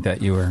 I think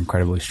that you were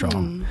incredibly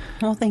strong.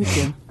 Well, thank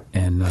you.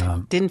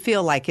 And didn't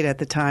feel like it at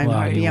the time,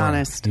 I'll be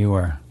honest. You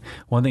were.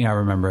 One thing I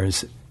remember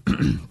is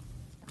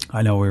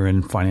I know we were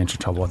in financial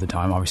trouble at the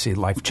time. Obviously,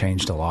 life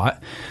changed a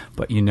lot,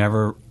 but you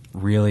never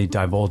really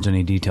divulged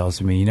any details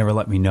to me. You never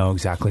let me know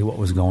exactly what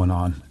was going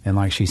on. And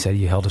like she said,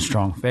 you held a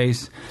strong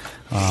face.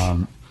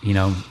 I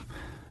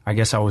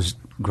guess I was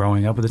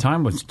growing up at the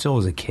time, but still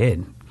was a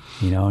kid,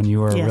 and you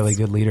were a really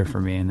good leader for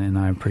me. And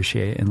I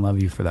appreciate and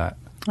love you for that.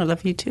 I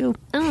love you too.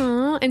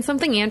 Oh, and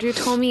something Andrew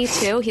told me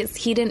too,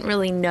 he didn't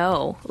really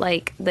know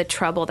like the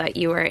trouble that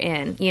you were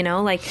in,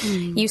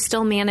 you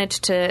still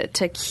managed to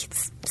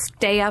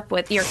stay up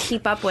with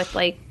keep up with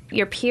like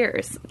your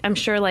peers. I'm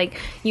sure like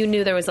you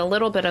knew there was a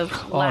little bit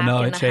of lack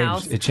in the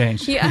house. It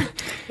changed. Yeah.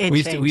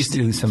 We used to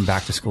do some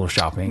back to school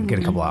shopping, get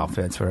a couple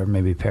outfits or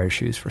maybe a pair of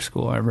shoes for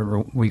school. I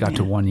remember we got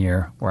to one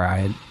year where I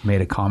had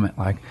made a comment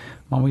like,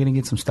 "Mom, we're going to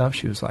get some stuff."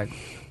 She was like,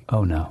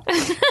 "Oh no."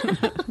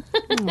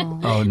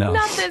 Oh no.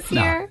 Not this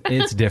year.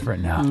 It's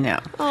different now. No.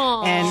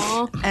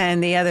 Aww.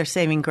 And the other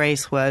saving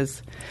grace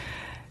was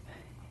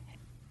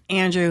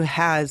Andrew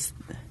has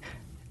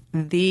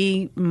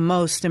the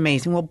most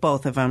amazing, well,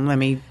 both of them, let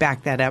me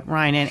back that up,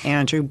 Ryan and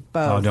Andrew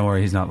both. Oh, don't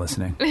worry, he's not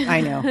listening. I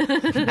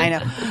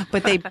know.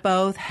 But they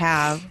both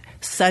have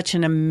such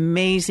an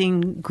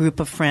amazing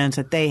group of friends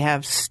that they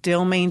have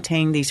still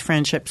maintained these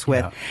friendships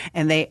with. Yeah.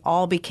 And they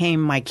all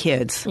became my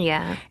kids.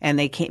 Yeah. And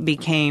they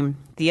became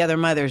the other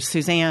mothers,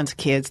 Suzanne's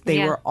kids.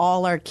 They were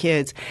all our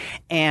kids.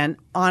 And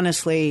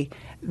honestly,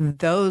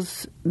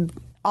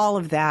 all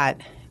of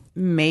that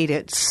made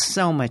it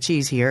so much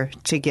easier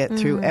to get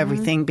through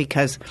everything,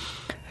 because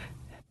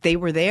they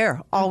were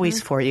there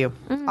always for you.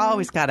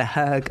 Always got a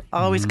hug,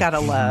 always got a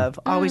love,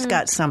 always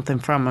got something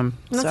from them.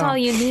 That's all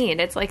you need.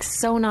 It's like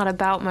so not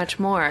about much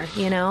more,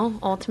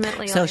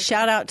 ultimately. So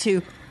shout out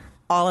to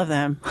all of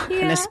them,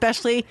 and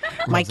especially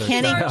my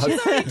Kenny.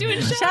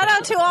 Shout Shout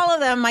out to all of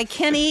them, my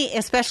Kenny,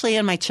 especially,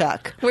 and my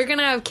Chuck. We're going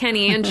to have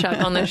Kenny and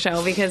Chuck on the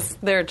show because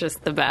they're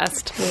just the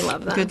best. We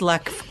love them. Good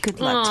luck to you two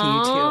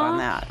on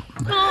that.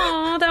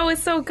 Oh, that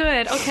was so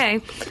good.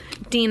 Okay.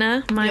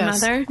 Dina, my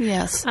mother.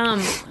 Yes.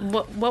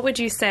 What would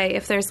you say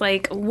if there's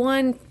like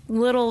one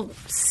little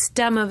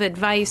stem of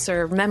advice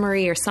or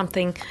memory or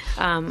something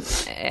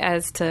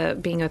as to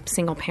being a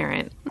single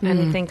parent?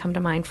 Anything come to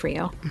mind for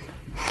you?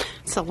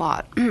 It's a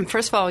lot.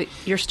 First of all,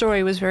 your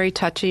story was very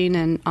touching,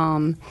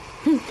 and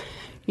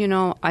you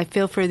know, I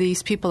feel for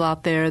these people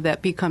out there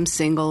that become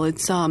single.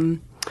 It's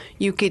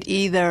you could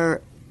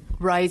either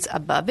rise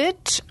above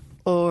it,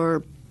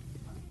 or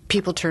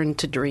people turn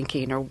to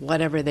drinking or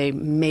whatever they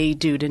may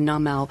do to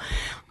numb out.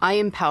 I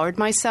empowered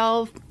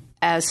myself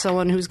as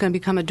someone who's going to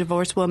become a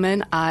divorced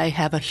woman. I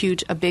have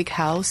a big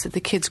house that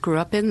the kids grew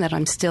up in that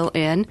I'm still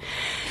in,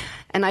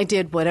 and I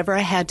did whatever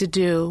I had to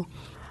do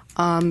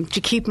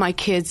to keep my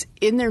kids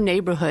in their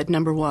neighborhood,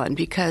 number one,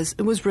 because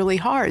it was really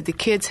hard. The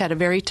kids had a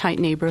very tight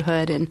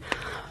neighborhood, and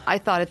I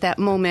thought at that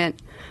moment,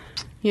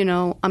 you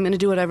know, I'm going to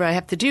do whatever I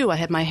have to do. I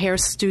had my hair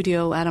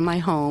studio out of my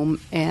home,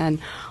 and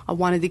I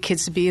wanted the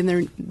kids to be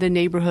in the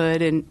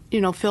neighborhood and,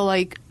 you know, feel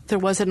like there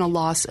wasn't a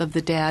loss of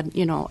the dad,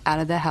 you know, out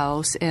of the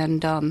house.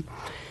 And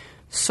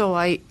so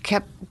I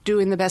kept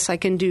doing the best I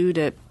can do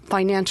to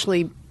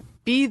financially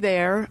be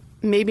there,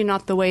 maybe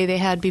not the way they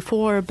had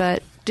before,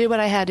 but did what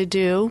I had to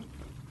do.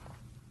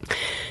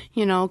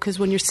 You know, because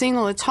when you're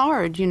single, it's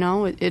hard, you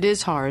know, it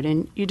is hard.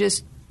 And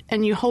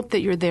you hope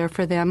that you're there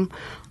for them.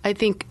 I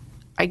think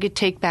I could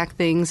take back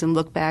things and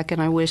look back,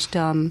 and I wished,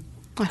 I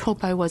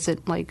hope I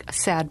wasn't like a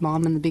sad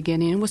mom in the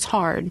beginning. It was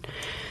hard.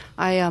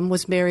 I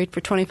was married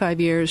for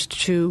 25 years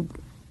to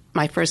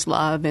my first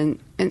love, and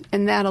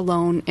that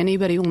alone,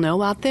 anybody will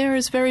know out there,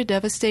 is very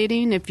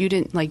devastating if you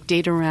didn't like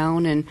date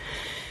around. And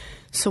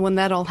so when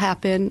that all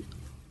happened,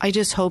 I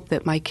just hope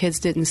that my kids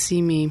didn't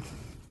see me,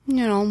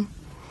 you know.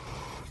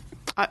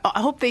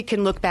 I hope they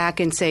can look back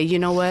and say, you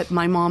know what,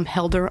 my mom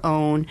held her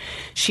own.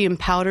 She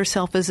empowered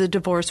herself as a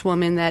divorced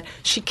woman, that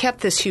she kept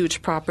this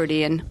huge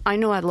property. And I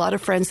know I had a lot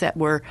of friends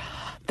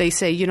they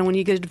say, you know, when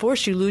you get a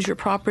divorce, you lose your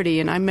property.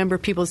 And I remember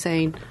people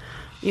saying,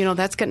 you know,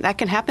 that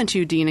can happen to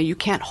you, Dina. You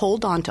can't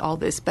hold on to all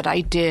this. But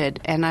I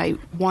did. And I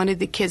wanted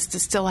the kids to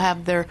still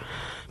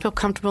feel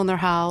comfortable in their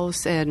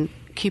house and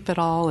keep it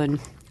all. And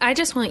I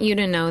just want you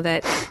to know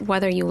that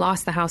whether you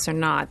lost the house or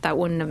not, that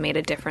wouldn't have made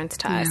a difference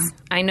to us.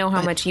 I know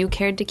how much you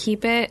cared to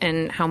keep it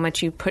and how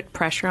much you put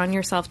pressure on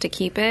yourself to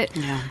keep it.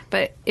 Yeah.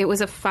 But it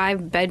was a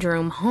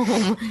 5-bedroom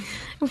home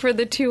for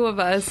the two of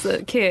us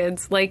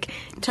kids. Like,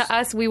 to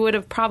us, we would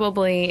have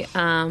probably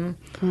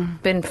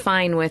been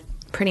fine with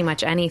pretty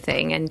much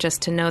anything. And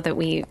just to know that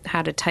we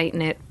had a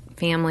tight-knit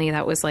family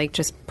that was like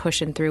just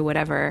pushing through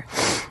whatever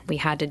we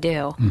had to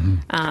do.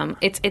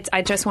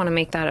 I just want to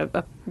make that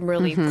a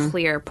really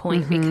clear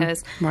point,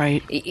 because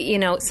you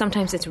know,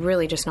 sometimes it's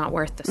really just not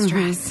worth the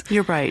stress.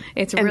 You're right.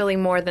 It's really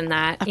more than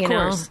that, you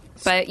know.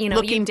 But you know,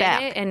 looking you did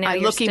back, it, and now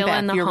you're still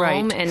in the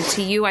home. Right. And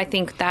to you, I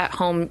think that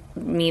home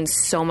means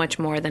so much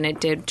more than it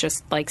did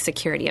just like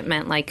security. It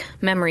meant like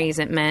memories.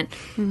 It meant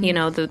you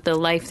know, the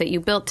life that you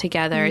built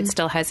together. It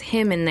still has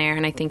him in there,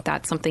 and I think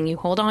that's something you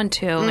hold on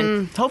to.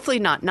 And hopefully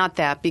not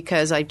that,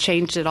 because I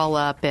changed it all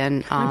up.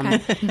 And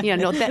yeah,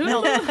 no,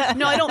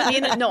 I don't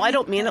mean it. No, I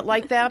don't mean it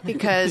like that,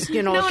 because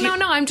you know. No.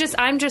 I'm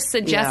just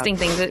suggesting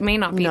things that may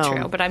not be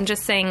true, but I'm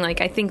just saying,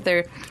 like, I think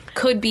there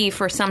could be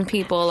for some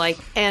people like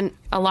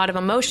a lot of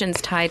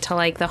emotions tied to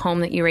like the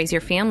home that you raise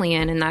your family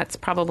in, and that's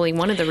probably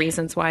one of the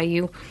reasons why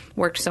you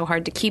worked so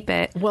hard to keep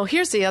it. Well,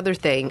 here's the other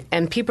thing,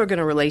 and people are going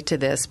to relate to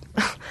this,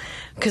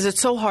 because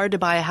it's so hard to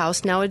buy a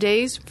house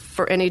nowadays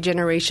for any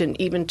generation,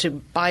 even to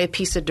buy a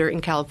piece of dirt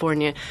in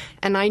California.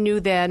 And I knew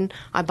then,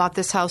 I bought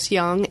this house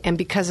young, and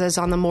because I was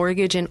on the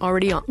mortgage and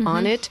already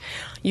on it,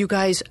 you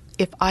guys,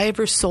 if I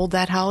ever sold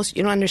that house,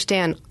 you don't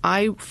understand,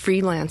 I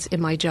freelance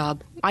in my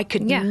job. I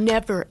could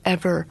never,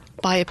 ever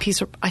buy a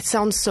piece of... I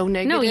sound so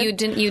negative. No, you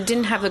didn't. You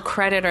didn't have the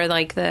credit or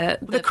like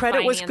the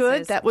credit was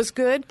good. That was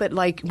good. But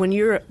like when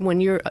you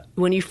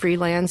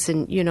freelance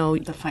and you know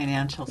the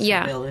financial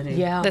stability,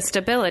 the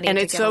stability, and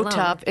it's so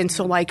tough. And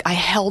so like I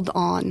held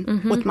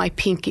on with my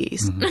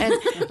pinkies.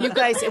 And you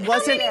guys, it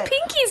wasn't. How many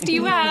pinkies do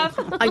you have?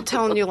 I'm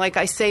telling you, like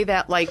I say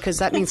that like because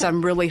that means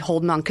I'm really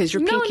holding on, because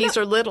your pinkies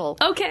are little.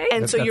 Okay,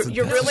 and so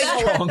you're really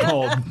holding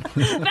on.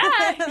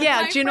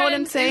 Yeah, do you know what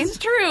I'm saying? It's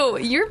true.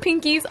 Your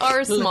pinkies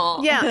are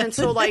small. Yeah, and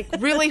so like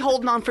really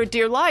holding on for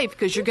dear life,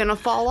 because you're going to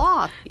fall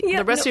off.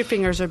 The rest of your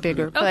fingers are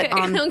bigger. Okay,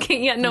 but,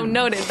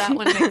 noted. That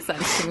one makes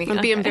sense to me.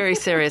 I'm being very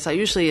serious. I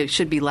usually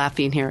should be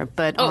laughing here,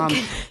 but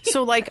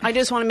so like I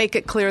just want to make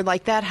it clear,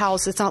 like that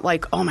house, it's not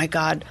like, oh my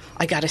God,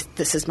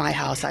 this is my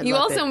house. You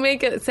love also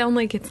make it sound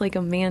like it's like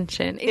a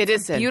mansion.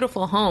 It's a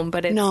beautiful home,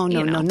 but it's no,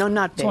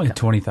 not big. It's only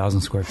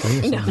 20,000 square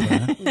feet or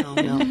something like that.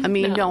 No. I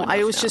mean,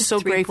 I was just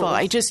so grateful.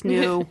 I just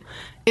knew.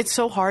 It's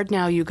so hard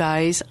now, you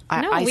guys.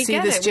 I see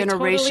this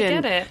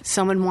generation,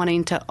 someone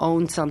wanting to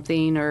own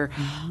something or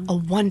a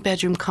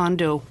 1-bedroom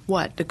condo.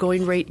 What? The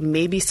going rate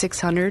maybe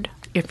 $600.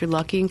 if you're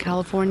lucky in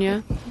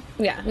California.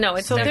 Yeah, no,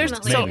 it's So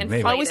definitely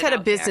inflated I always had a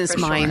out there, business for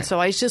mind, sure. so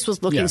I just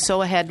was looking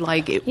so ahead,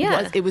 like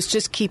it was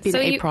just keeping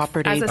a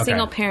property. As a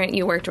single parent,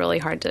 you worked really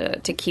hard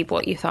to keep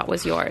what you thought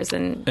was yours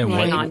and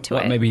hang on to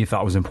what it. maybe you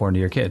thought was important to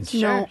your kids.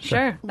 Sure.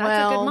 That's a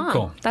good mom.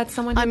 Cool. That's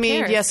someone who I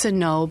mean, cares. yes and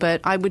no,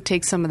 but I would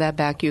take some of that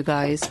back, you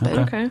guys. But.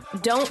 Okay.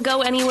 Don't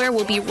go anywhere.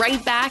 We'll be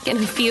right back in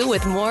a few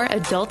with more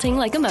Adulting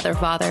Like a Mother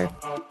Father.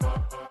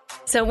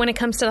 So when it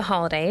comes to the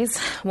holidays,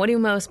 what do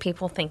most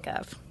people think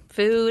of?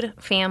 Food,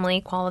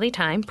 family, quality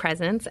time,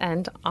 presents,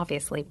 and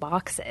obviously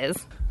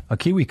boxes. A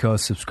KiwiCo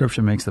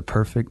subscription makes the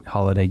perfect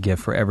holiday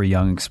gift for every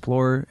young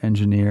explorer,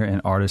 engineer, and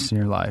artist in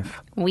your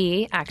life.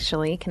 We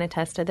actually can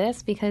attest to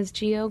this because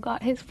Gio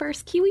got his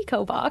first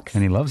KiwiCo box.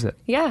 And he loves it.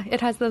 Yeah,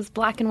 it has those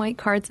black and white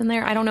cards in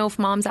there. I don't know if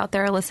moms out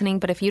there are listening,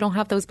 but if you don't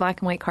have those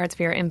black and white cards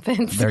for your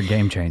infants, They're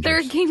game changers. They're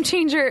a game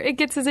changer. It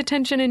gets his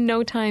attention in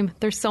no time.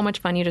 They're so much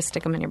fun. You just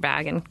stick them in your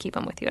bag and keep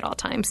them with you at all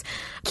times.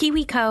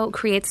 KiwiCo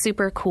creates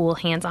super cool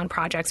hands-on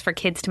projects for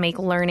kids to make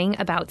learning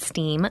about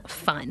STEAM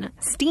fun.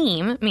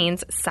 STEAM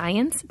means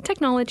science,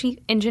 technology,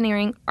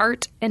 engineering,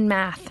 art, and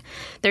math.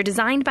 They're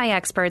designed by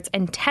experts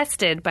and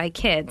tested by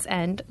kids,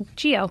 and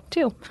Gio,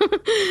 too.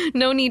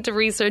 No need to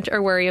research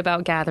or worry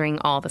about gathering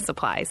all the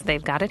supplies.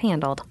 They've got it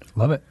handled.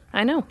 Love it.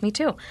 I know, me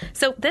too.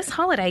 So this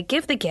holiday,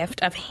 give the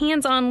gift of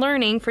hands-on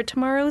learning for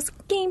tomorrow's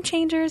game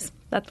changers.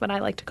 That's what I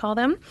like to call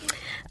them.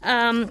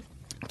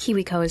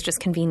 KiwiCo is just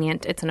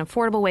convenient. It's an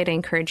affordable way to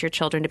encourage your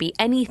children to be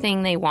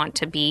anything they want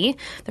to be.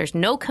 There's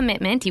no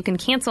commitment. You can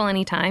cancel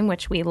anytime,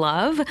 which we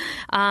love.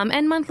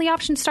 And monthly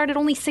options start at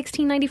only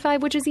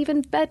 $16.95, which is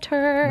even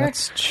better.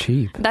 That's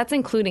cheap. That's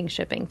including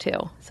shipping,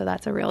 too. So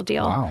that's a real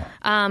deal.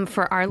 Wow.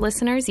 For our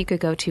listeners, you could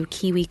go to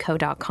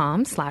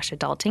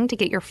kiwico.com/adulting to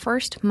get your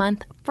first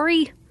month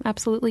free.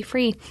 Absolutely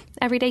free.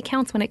 Every day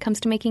counts when it comes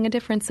to making a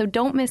difference, so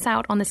don't miss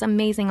out on this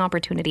amazing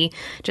opportunity.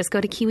 Just go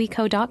to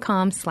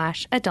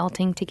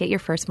kiwico.com/adulting to get your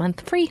first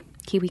month free.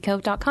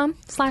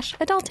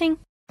 kiwico.com/adulting.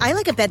 I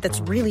like a bed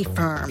that's really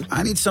firm.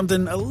 I need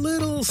something a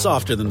little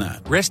softer than that.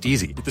 Rest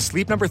easy. With the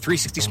Sleep Number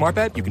 360 smart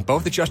bed, you can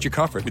both adjust your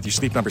comfort with your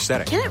Sleep Number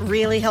setting. Can it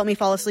really help me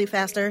fall asleep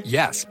faster?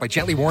 Yes, by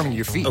gently warming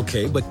your feet.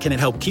 Okay, but can it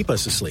help keep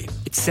us asleep?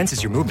 It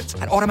senses your movements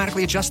and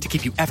automatically adjusts to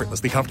keep you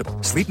effortlessly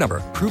comfortable. Sleep Number,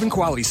 proven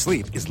quality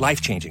sleep is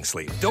life-changing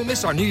sleep. Don't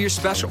miss our New Year's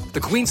special. The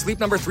Queen Sleep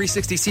Number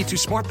 360 C2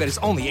 smart bed is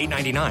only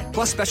 $8.99,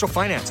 plus special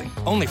financing,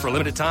 only for a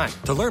limited time.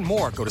 To learn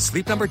more, go to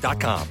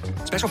sleepnumber.com.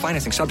 Special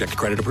financing subject to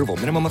credit approval.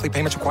 Minimum monthly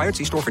payments required.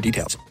 See store for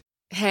details.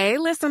 Hey,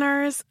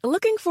 listeners.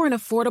 Looking for an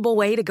affordable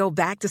way to go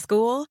back to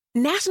school?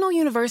 National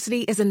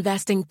University is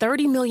investing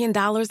 $30 million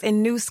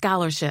in new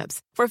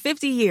scholarships. For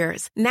 50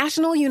 years,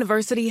 National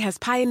University has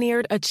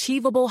pioneered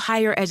achievable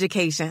higher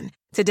education.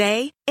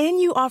 Today,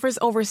 NU offers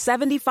over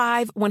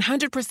 75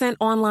 100%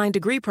 online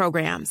degree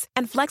programs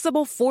and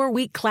flexible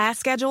 4-week class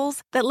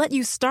schedules that let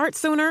you start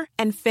sooner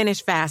and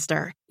finish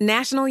faster.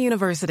 National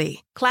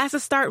University.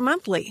 Classes start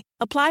monthly.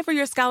 Apply for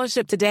your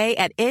scholarship today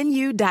at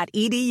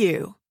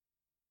nu.edu.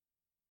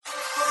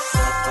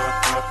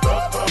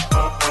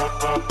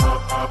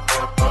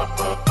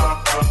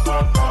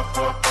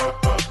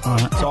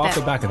 So off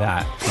the back of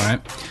that, right?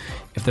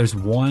 If there's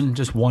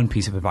just one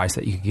piece of advice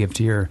that you could give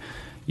to your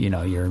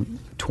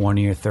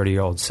 20 or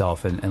 30-year-old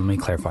self, and let me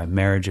clarify,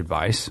 marriage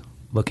advice,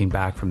 looking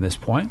back from this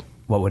point,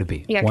 what would it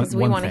be? Yeah, because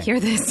we want to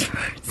hear this for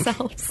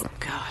ourselves.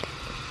 God.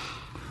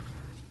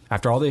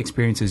 After all the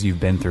experiences you've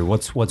been through,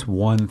 what's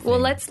one thing? Well,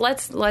 let's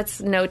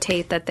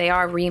notate that they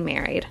are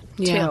remarried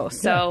too.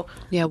 So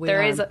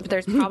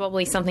there's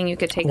probably something you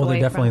could take away. Well,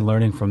 they're definitely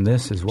learning from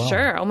this as well.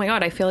 Sure. Oh my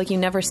God, I feel like you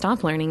never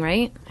stop learning,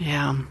 right?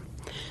 Yeah.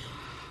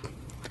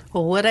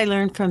 Well, what I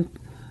learned from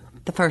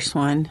the first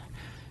one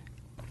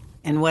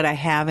and what I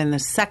have in the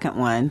second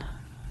one,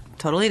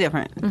 totally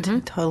different. Mm-hmm.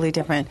 Totally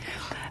different.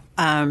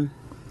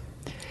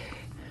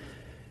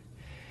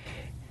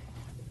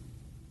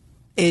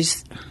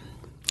 Is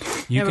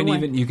you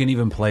can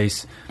even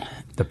place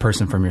the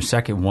person from your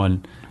second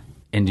one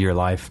into your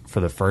life for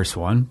the first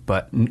one,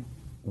 but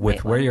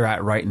with where you're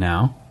at right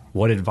now,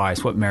 what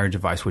marriage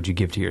advice would you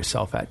give to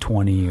yourself at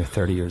 20 or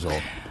 30 years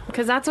old?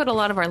 Because that's what a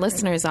lot of our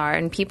listeners are,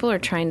 and people are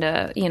trying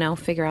to,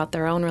 figure out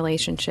their own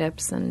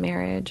relationships and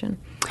marriage. And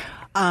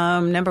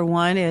number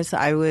one is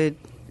I would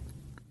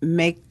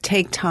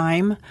take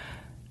time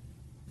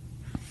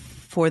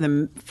for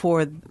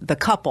the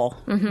couple,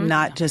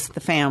 not just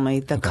the family,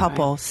 the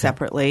couple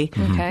separately.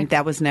 Okay.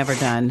 That was never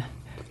done.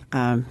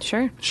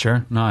 Sure.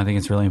 No, I think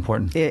it's really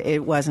important.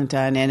 It wasn't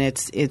done, and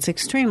it's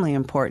extremely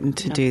important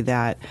to do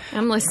that.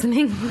 I'm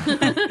listening.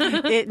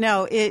 Keep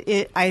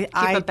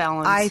a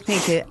balance. I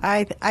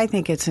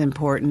think it's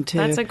important to.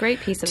 That's a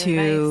great piece of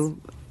advice.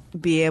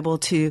 Be able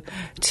to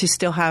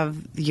still have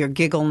your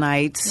giggle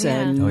nights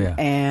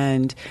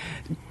and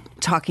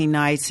talking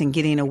nights and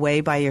getting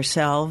away by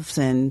yourselves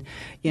and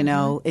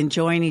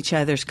enjoying each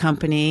other's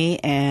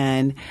company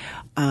and.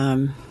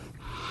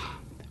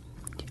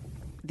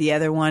 The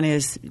other one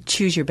is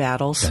choose your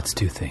battles. That's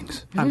 2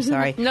 things. I'm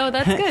sorry. No,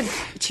 that's good.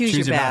 Choose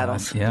your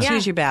battles. Yeah.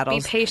 Choose your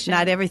battles. Be patient.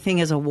 Not everything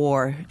is a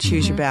war.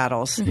 Choose your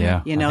battles.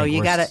 Yeah. You know, I think you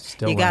we're gotta.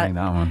 still You got learning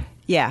that one.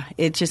 Yeah.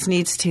 It just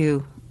needs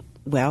to.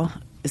 Well,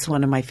 it's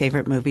one of my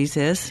favorite movies.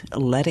 Is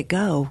Let It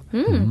Go.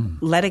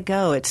 Let it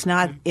go. It's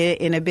not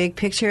in a big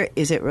picture.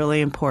 Is it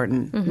really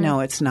important? No,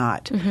 it's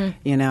not.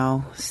 You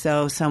know.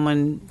 So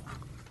someone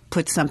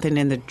puts something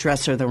in the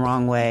dresser the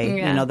wrong way.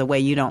 Yeah. You know, the way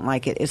you don't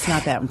like it. It's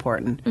not that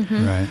important.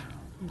 Right.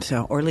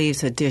 So, or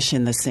leaves a dish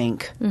in the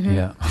sink.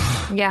 Yeah.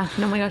 Yeah.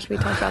 Oh my gosh, we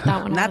talk about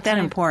that one. all Not the that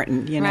time.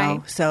 important, you know.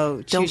 Right.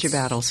 So Don't choose your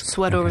battles.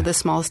 Sweat over the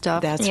small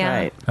stuff. That's Yeah.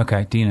 right.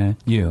 Okay, Dina,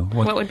 you.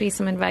 What would be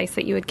some advice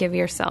that you would give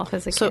yourself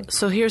as a kid?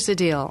 So here's the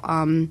deal.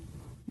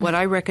 What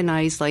I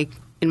recognize, like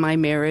in my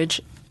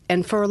marriage,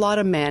 and for a lot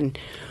of men,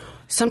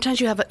 sometimes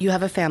you have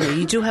a family.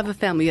 You do have a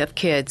family. You have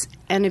kids,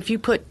 and if you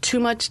put too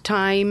much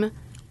time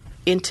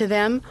into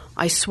them,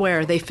 I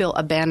swear they feel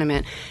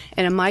abandonment.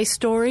 And in my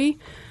story,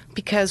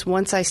 because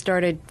once I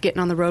started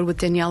getting on the road with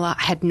Daniela,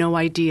 I had no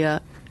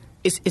idea.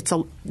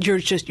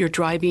 You're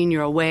driving,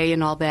 you're away,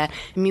 and all that.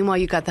 And meanwhile,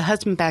 you got the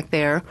husband back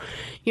there,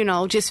 you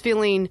know, just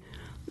feeling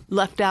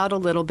left out a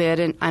little bit,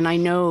 and I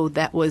know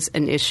that was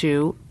an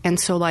issue. And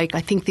so, like,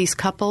 I think these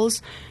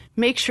couples,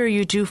 make sure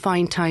you do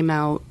find time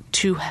out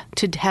to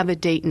have a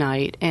date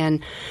night.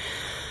 And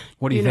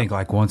what do you think?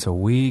 Like once a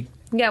week?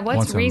 Yeah, what's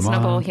once a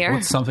reasonable month? here?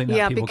 What's something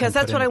that people because can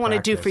that's put what I into want to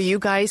do for practice? you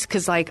guys.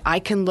 Because like I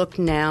can look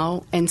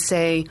now and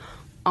say,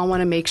 I want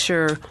to make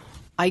sure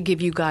I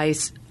give you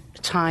guys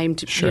time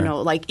to, Sure. you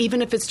know, like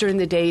even if it's during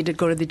the day to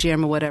go to the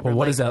gym or whatever. Well,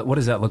 what like,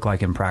 does that look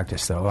like in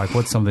practice, though? Like,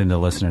 what's something the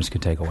listeners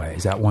could take away?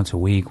 Is that once a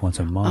week, once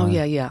a month?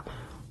 Oh yeah.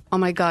 Oh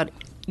my God.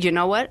 You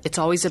know what? It's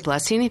always a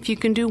blessing if you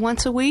can do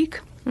once a week.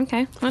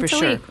 Okay, once For a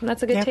sure. week.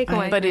 That's a good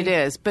takeaway.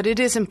 But it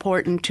is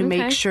important to Okay.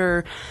 make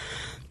sure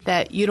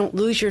that you don't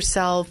lose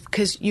yourself,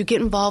 because you get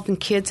involved in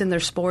kids and their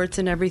sports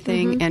and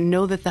everything, and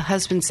know that the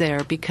husband's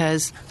there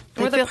because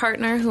Or the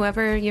partner,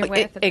 whoever you're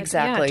with.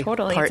 Exactly. Yeah,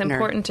 totally. Partner. It's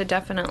important to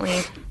definitely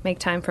make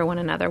time for one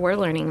another. We're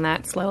learning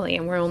that slowly,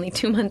 and we're only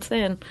 2 months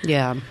in.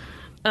 Yeah.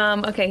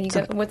 Okay,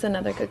 what's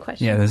another good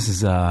question? Yeah, this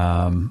is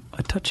a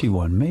touchy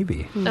one,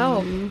 maybe.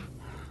 Oh,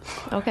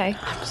 okay.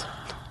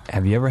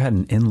 Have you ever had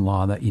an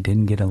in-law that you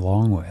didn't get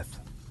along with?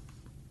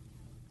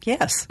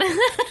 Yes.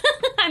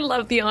 I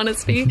love the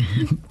honesty.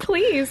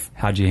 Please.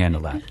 How'd you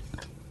handle that?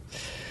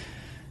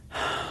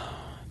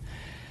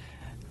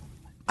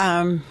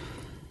 I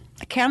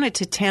counted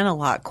to 10 a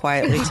lot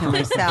quietly to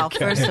myself,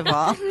 first of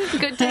all.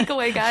 Good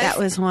takeaway, guys. That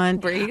was one.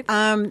 Breathe.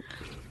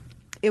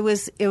 It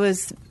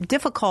was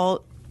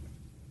difficult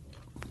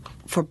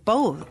for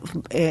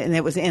both, and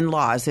it was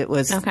in-laws. It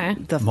was Okay.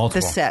 the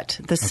Multiple. set.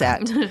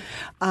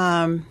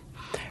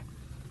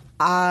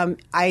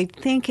 I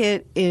think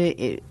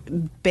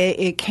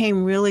it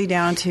came really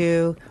down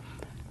to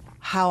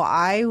how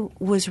I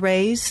was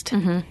raised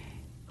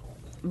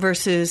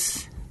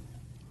versus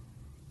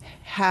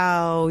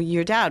how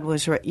your dad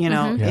was, you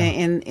know, Yeah.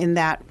 in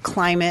that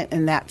climate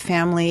and that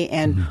family,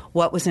 and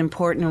what was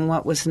important and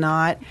what was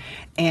not.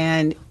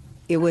 And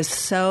it was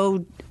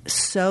so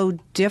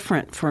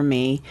different for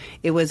me.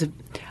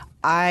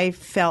 I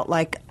felt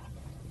like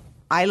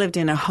I lived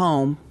in a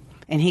home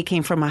and he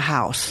came from a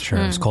house. Sure,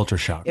 it was culture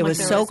shock. It Like was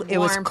there so was it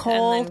was warmth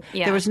cold. and then-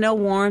 yeah. There was no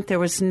warmth. There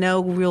was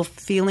no real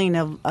feeling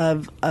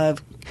of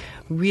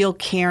real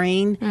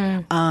caring.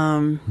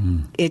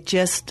 It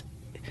just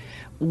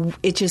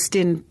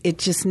didn't. It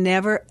just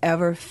never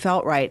ever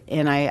felt right.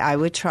 And I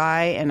would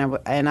try,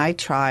 and I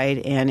tried,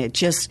 and it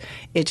just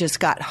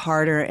got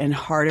harder and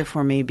harder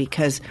for me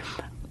because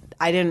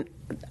I didn't.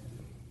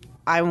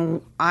 I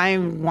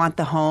want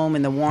the home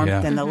and the warmth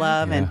Yeah. and the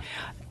love, and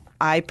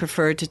I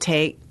preferred to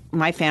take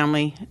my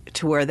family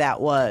to where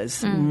that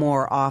was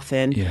more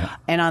often. Yeah.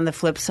 And on the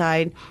flip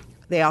side,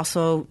 they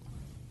also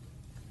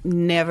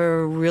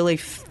never really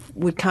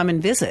would come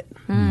and visit.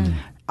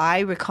 I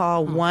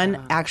recall one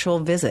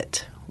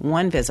visit,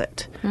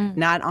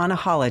 not on a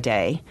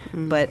holiday,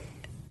 but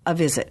a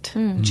visit,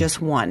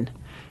 just one.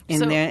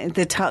 So-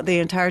 The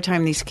entire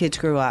time these kids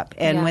grew up.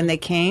 And Yeah. when they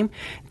came,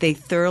 they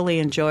thoroughly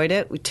enjoyed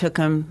it. We took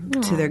them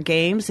to their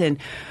games and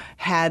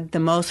had the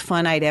most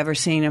fun I'd ever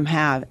seen them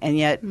have. And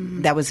yet,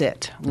 that was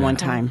it, one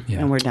time, Yeah.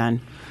 and we're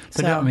done.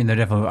 So, I mean, they're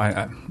definitely.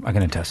 I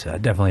can attest to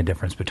that. Definitely a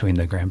difference between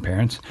the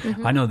grandparents.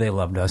 I know they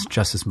loved us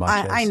just as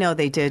much. I know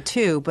they did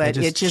too, but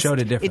They it just showed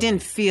it differently. It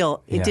didn't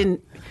feel. It Yeah.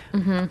 didn't.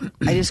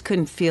 I just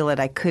couldn't feel it.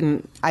 I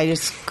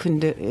just couldn't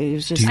do it. It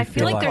was just. I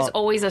feel like there's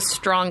always a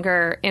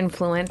stronger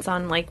influence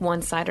on like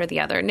one side or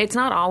the other. And it's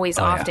not always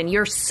often.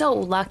 You're so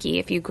lucky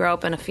if you grow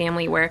up in a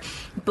family where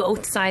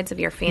both sides of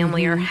your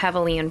family are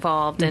heavily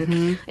involved.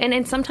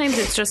 And sometimes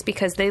it's just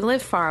because they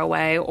live far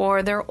away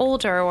or they're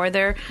older or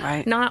they're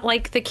not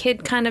like the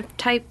kid kind of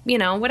type, you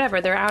know,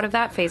 whatever. They're out of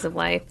that phase of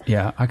life.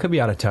 Yeah, I could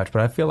be out of touch,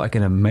 but I feel like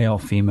in a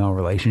male-female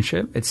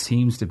relationship, it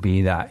seems to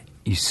be that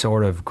you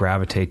sort of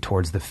gravitate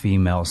towards the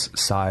female's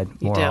side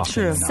more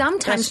often than not.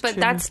 Sometimes, but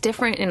that's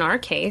different in our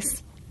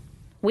case.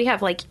 we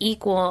have like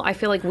equal. I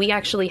feel like we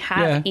actually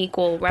have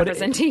equal But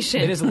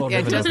representation. It is a little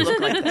It different. does look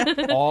like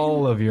that.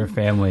 All of your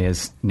family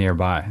is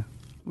nearby.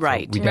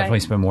 Right. We definitely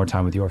spend more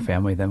time with your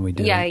family than we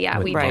do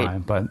with we mine.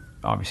 do. But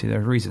obviously,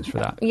 there are reasons for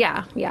that.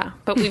 Yeah.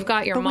 But we've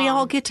got your But mom. we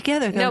all get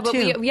together, though, No, but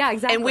too.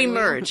 exactly. And we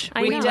merge.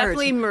 I We know.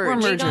 definitely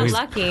merge. We got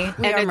lucky.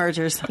 We are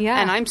mergers.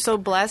 Yeah. And I'm so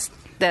blessed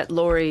that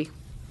Lori,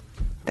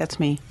 That's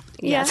me.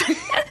 yes,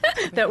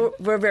 that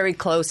we're very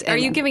close. Are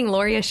you giving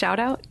Lori a shout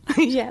out?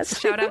 Yes.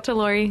 Shout out to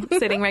Lori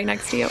sitting right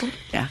next to you.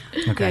 Yeah.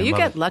 Okay, Yeah, you love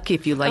get it. lucky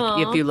if you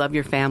if you love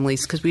your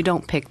families because we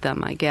don't pick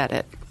them. I get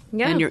it.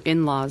 Yeah. And your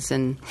in-laws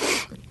and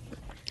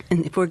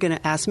if we're going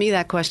to ask me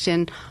that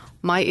question,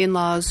 my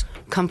in-laws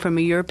come from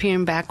a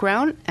European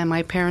background and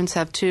my parents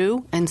have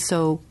too, and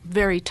so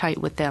very tight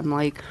with them.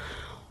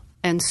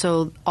 And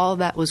so all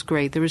that was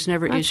great. There was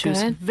never That's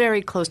issues. good.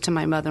 Very close to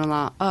my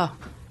mother-in-law. Oh,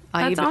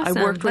 That's I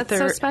awesome. worked with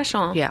That's her. so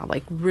special. Yeah,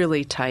 like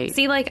really tight.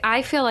 See, like,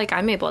 I feel like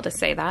I'm able to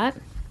say that.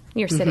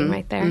 You're sitting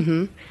right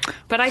there.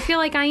 But I feel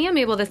like I am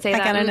able to say I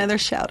that. got and- another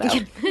shout out.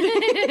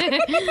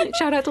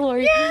 Shout out to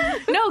Lori.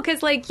 No,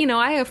 because, like,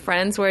 I have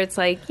friends where it's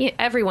like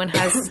everyone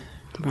has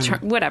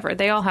whatever.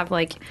 They all have,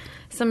 like,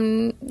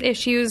 some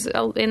issues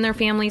in their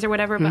families or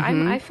whatever. But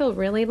I feel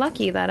really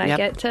lucky that I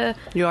get to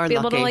You are be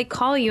able to, lucky. like,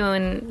 call you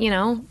and,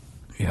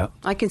 Yeah.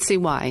 I can see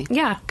why.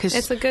 Yeah, because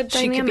it's a good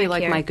she could be dynamic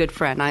like here. my good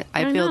friend. I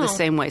feel the know.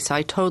 same way, so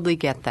I totally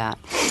get that.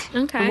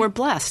 Okay. And we're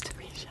blessed.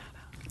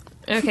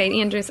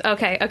 Okay, Andrews.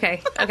 Okay.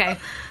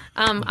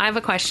 I have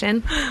a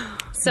question.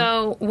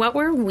 So, what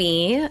were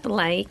we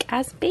like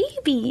as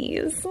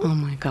babies? Oh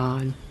my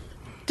God.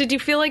 Did you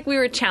feel like we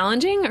were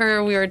challenging,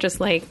 or we were just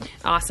like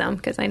awesome?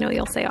 Because I know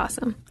you'll say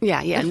awesome.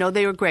 Yeah. No,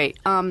 they were great.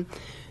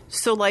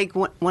 So like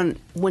when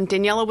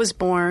Daniela was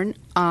born,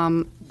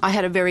 I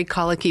had a very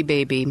colicky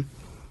baby,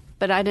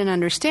 but I didn't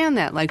understand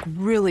that, like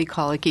really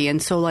colicky.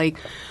 And so like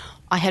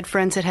I had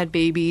friends that had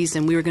babies,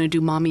 and we were going to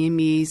do mommy and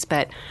me's,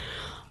 but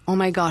oh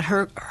my God,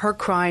 her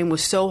crying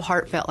was so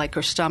heartfelt, like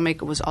her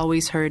stomach was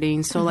always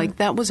hurting. So like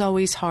that was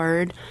always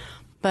hard.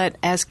 But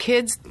as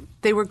kids,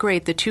 they were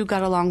great. The two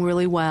got along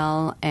really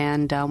well.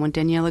 And when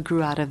Daniela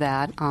grew out of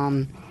that,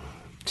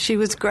 she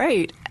was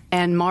great.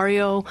 And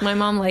Mario, My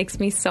mom likes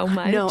me so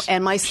much. no,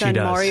 and my son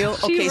does. Mario.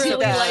 She Okay, so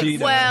really that, likes me.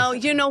 well,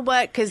 you know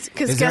what? Because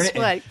Is there guess any-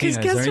 what? Because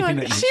Tina, is guess there what?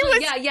 anything that She you-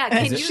 was Yeah.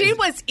 Can you? she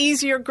was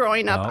easier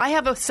growing up. No. I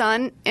have a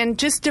son, and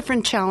just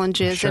different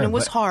challenges, Sure, and it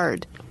was but-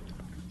 hard.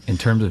 In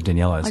terms of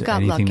Daniela, is I there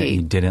got anything that lucky.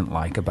 you didn't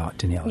like about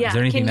Daniela? Yeah. Is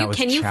there anything Can that you was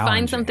find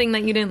challenging? something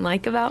that you didn't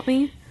like about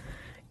me?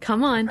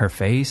 Come on. Her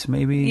face,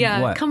 maybe? Yeah.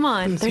 What? Come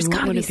on. There's what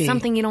got to would be it be?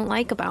 something you don't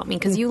like about me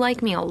because you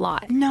like me a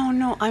lot.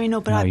 No, I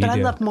know, but No, I you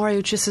do. love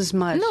Mario just as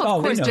much. No, Oh,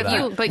 of we course, know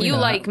that. but We you know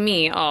like that.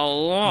 me a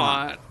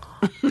lot.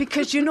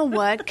 Because you know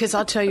what? Because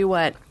I'll tell you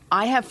what.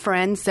 I have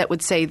friends that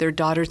would say their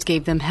daughters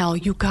gave them hell.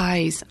 You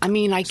guys, I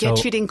mean, I get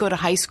So- she didn't go to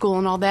high school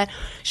and all that.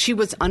 She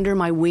was under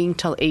my wing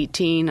till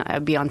 18.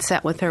 I'd be on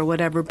set with her,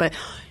 whatever. But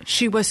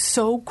she was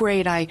so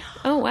great.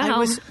 Oh,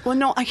 wow.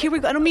 Here we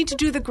go. I don't mean to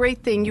do the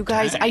great thing, you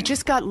guys. I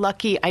just got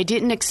lucky. I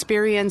didn't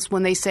experience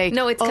when they say,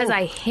 No, it's because oh,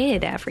 I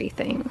hid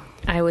everything.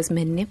 I was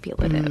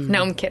manipulative.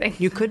 No, I'm kidding.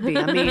 You could be.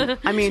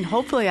 I mean,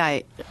 hopefully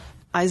I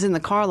was in the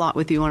car a lot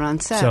with you and on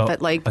set. So,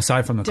 but like,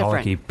 aside from the different.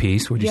 colicky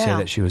piece, would you say Yeah.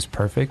 that she was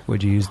perfect?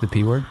 Would you use the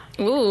P word?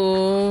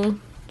 Ooh.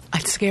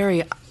 It's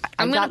scary.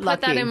 I'm going to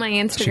put that in my She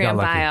got Instagram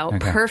lucky. bio.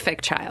 Okay.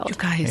 Perfect child. You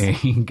guys. There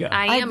you go.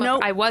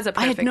 I was a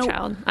perfect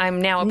child.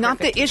 I'm now a Not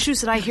perfect the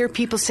issues that I hear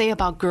people say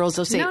about girls.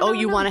 They'll say, No, "Oh, no,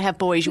 you no. want to have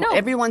boys." No.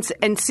 Everyone's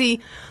and see.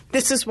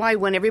 This is why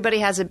when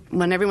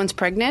everyone's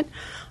pregnant,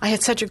 I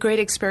had such a great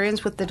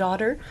experience with the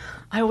daughter.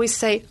 I always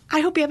say, "I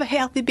hope you have a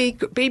healthy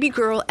baby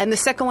girl, and the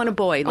second one a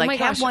boy. Oh my Like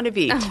have gosh. one of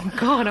each." Oh,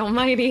 God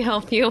almighty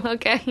help you.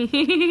 Okay.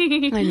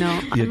 I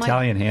know. The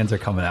Italian hands are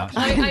coming out.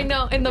 I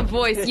know. And the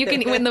voice. You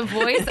can when the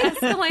voice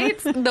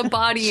escalates, the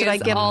body Should I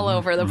is get- all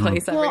over the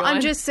place. Well, everyone.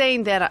 I'm just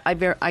saying that I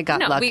got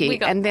no, lucky, we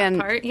got and then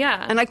that part.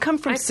 Yeah. and I come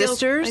from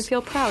sisters. I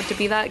feel proud to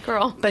be that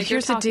girl. But that you're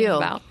here's the talking deal.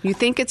 about. You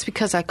think it's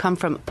because I come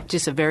from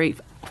just a very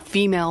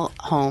female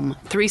home,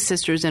 3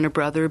 sisters and a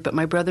brother, but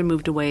my brother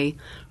moved away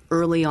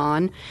early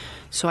on.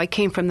 So I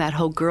came from that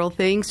whole girl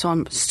thing, so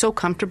I'm so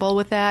comfortable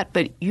with that.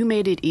 But you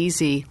made it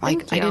easy. Like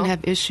Thank I didn't you.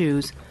 have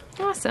issues.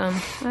 Awesome.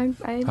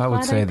 I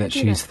would say that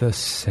she's the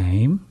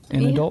same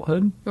in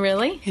adulthood.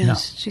 Really? Yes, No.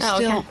 she's Oh,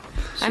 still. okay.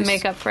 I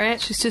make up for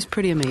it. She's just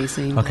pretty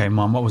amazing. Okay,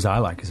 Mom, what was I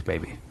like as a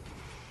baby?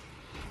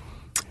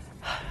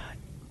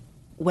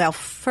 Well,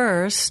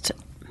 first,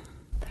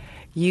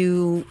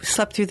 you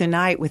slept through the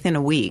night within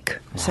a week.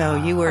 So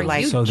you were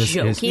like, So this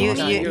is joking?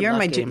 awesome. you're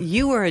lucky.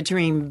 you were a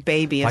dream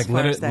baby as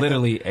Like far as that goes.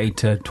 literally 8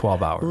 to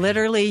 12 hours.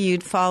 Literally,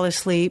 you'd fall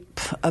asleep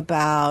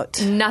about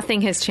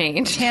Nothing has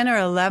changed. 10 or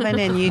 11,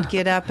 and you'd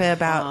get up at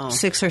about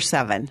 6 or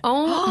 7.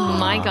 Oh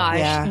my gosh!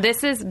 Yeah.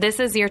 This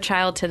is your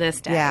child to this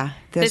day. Yeah,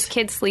 this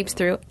kid sleeps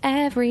through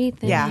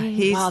everything. Yeah,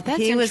 Wow, that's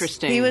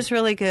interesting. He was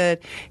really good.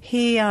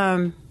 He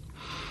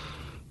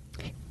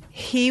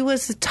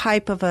was the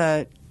type of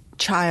a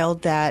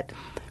child that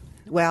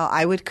Well,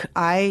 I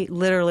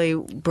literally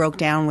broke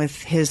down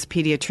with his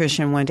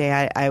pediatrician one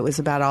day. It was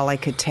about all I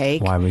could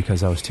take. Why?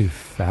 Because I was too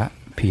fat?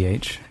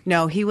 PH?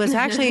 No, he was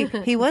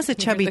a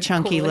chubby,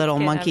 chunky little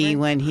monkey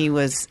when he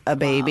was a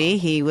baby. Wow.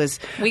 He was.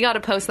 We got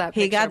to post that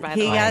picture.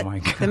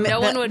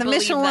 No one would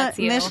believe that's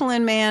you.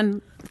 Michelin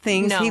Man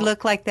things. No. He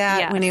looked like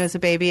that when he was a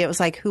baby. It was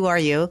like, who are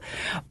you?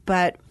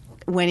 But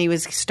when he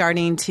was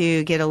starting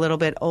to get a little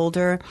bit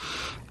older,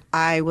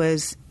 I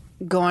was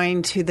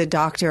going to the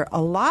doctor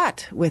a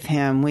lot with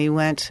him. We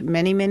went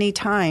many, many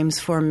times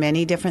for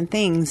many different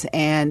things.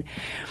 And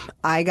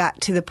I got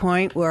to the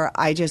point where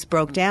I just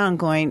broke down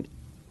going,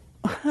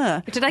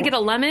 Did I get a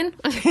lemon?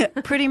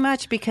 Pretty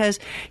much, because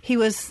he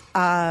was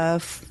 4,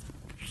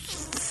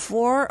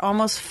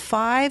 almost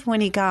 5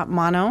 when he got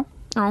mono.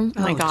 Oh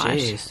my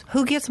gosh. Geez.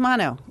 Who gets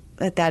mono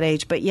at that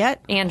age? But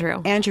yet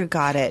Andrew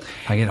got it.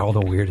 I get all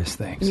the weirdest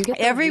things. You get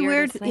every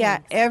weird things.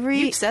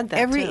 You've said that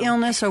every too.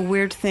 Illness or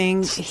weird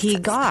thing he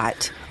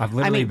got. I've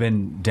literally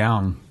been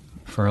down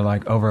for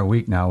like over a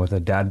week now with a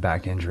dad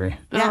back injury.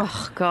 Yeah.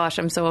 Oh gosh,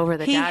 I'm so over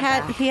the dad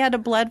back. He had a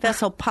blood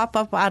vessel pop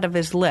up out of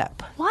his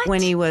lip. What?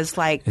 When he was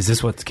like... Is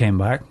this what came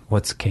back?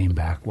 What's came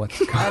back?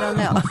 I don't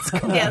know.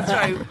 Yeah, that's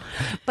right.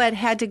 But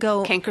had to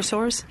go... Canker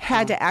sores?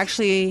 Had to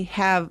actually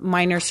have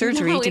minor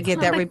surgery to get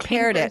that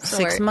repaired at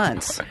 6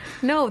 months.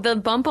 No, the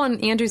bump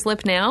on Andrew's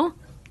lip now...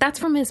 That's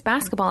from his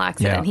basketball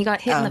accident. Yeah. He got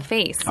hit in the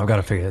face. I've got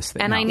to figure this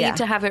thing out. And I need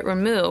to have it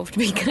removed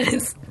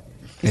because...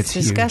 It's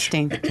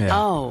disgusting. Yeah.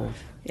 Oh.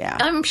 Yeah.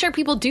 I'm sure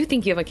people do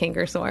think you have a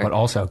canker sore. But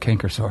also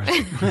canker sores.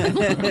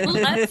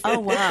 Oh,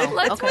 wow.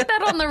 Let's put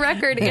that on the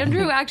record.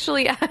 Andrew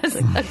actually has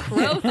a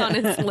growth on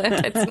his lip.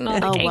 It's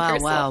not a canker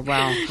sore. Wow.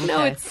 Okay.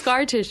 No, it's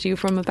scar tissue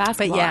from a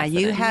basketball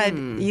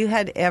accident. you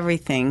had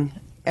everything.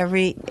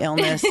 Every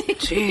illness.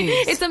 Jeez.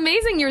 It's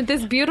amazing you're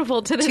this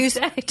beautiful to this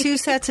day. 2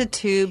 sets of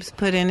tubes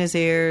put in his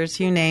ears,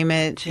 you name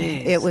it.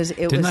 Jeez. It was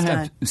Didn't I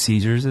have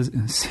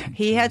seizures?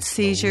 He had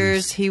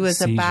seizures. He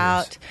was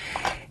about...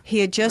 He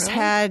had just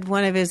had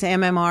one of his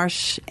MMR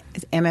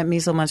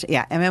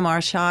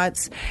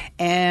shots,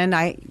 and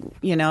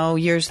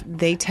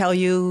they tell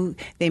you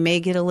they may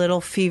get a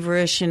little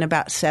feverish in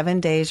about 7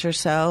 days or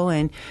so,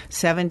 and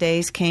 7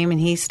 days came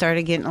and he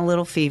started getting a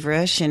little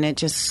feverish, and it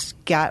just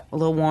got a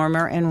little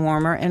warmer and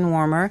warmer and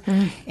warmer,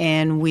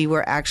 and we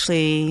were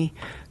actually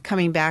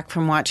coming back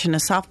from watching a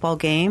softball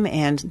game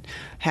and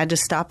had to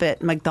stop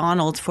at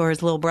McDonald's for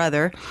his little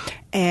brother,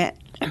 and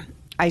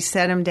I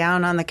set him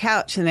down on the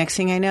couch. The next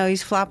thing I know,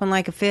 he's flopping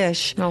like a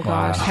fish. Oh,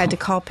 gosh. Had to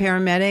call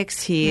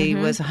paramedics. He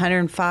was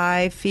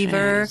 105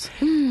 fever.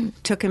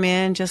 Took him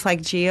in just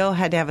like Gio.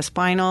 Had to have a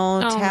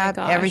spinal tap.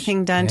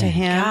 Everything done to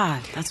him.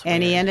 God, that's weird.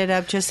 And he ended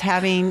up just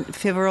having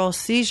febrile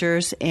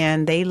seizures,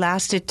 and they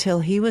lasted till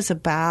he was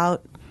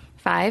about...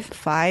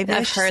 5-ish,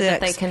 I've heard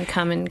that they can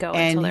come and go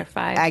until they're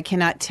 5. I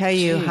cannot tell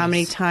you how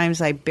many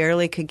times I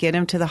barely could get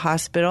him to the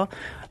hospital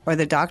or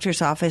the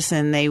doctor's office,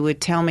 and they would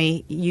tell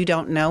me, you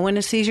don't know when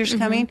a seizure's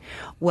coming?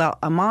 Well,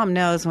 a mom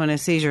knows when a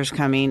seizure's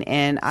coming,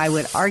 and I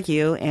would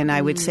argue, and I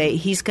would say,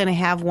 he's going to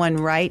have one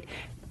right,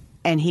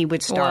 and he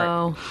would start.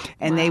 Whoa.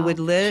 And they would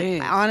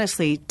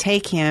honestly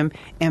take him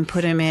and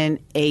put him in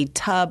a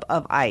tub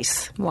of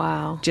ice.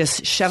 Wow.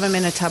 Just shove him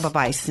in a tub of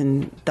ice,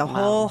 and the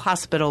whole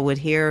hospital would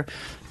hear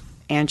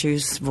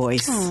Andrew's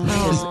voice,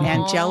 his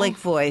angelic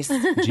voice.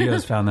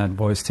 Gio's found that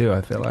voice too,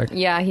 I feel like.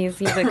 Yeah, he's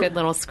a good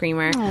little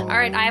screamer. All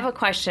right, I have a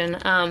question,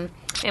 and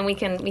we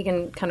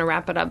can kind of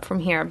wrap it up from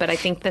here, but I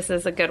think this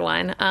is a good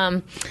one.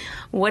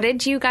 What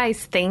did you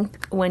guys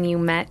think when you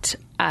met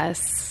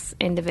us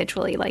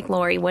individually? Like,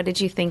 Lori, what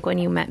did you think when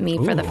you met me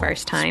for the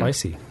first time?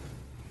 Spicy.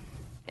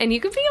 And you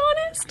could be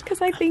honest,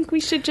 because I think we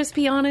should just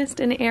be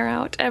honest and air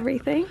out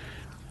everything.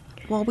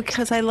 Well,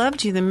 because I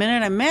loved you the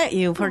minute I met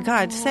you, for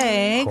God's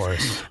sake. Of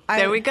course.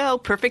 There we go.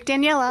 Perfect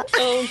Daniela.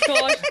 Oh,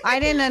 gosh. I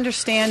didn't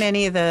understand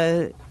any of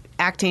the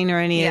acting or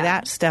any of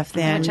that stuff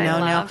then. Which I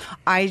love.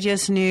 I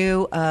just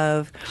knew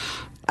of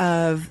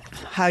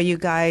how you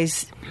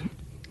guys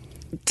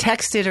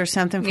texted or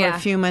something for a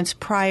few months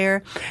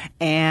prior,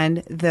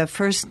 and the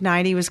first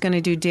night he was going to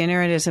do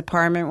dinner at his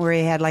apartment where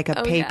he had like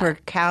a paper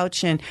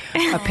couch and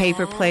a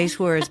paper place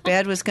where his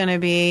bed was going to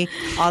be,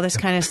 all this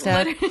kind of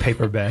stuff.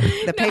 Paper bed.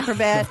 The paper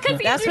bed.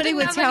 That's what he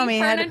would tell me.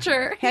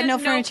 Had no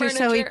furniture,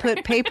 so he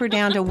put paper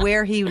down to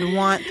where he would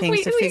want things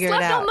to figure it out.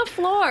 We slept on the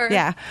floor.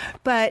 Yeah,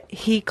 but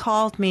he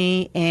called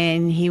me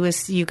and he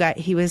was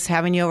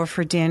having you over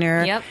for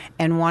dinner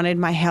and wanted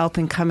my help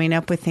in coming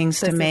up with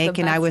things to make,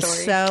 and I was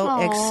so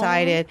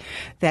excited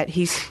that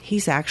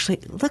he's actually,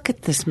 look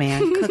at this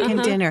man cooking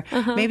dinner.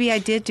 Maybe I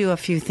did do a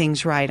few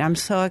things right. I'm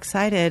so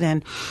excited,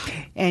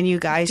 and you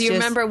guys. Do you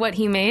remember what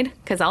he made?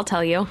 Because I'll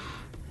tell you.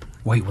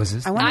 Wait, was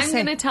this? I'm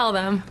going to tell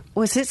them.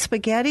 Was it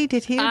spaghetti?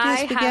 Did he do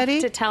spaghetti? I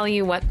have to tell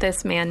you what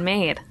this man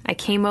made. I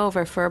came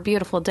over for a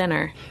beautiful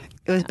dinner.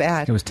 It was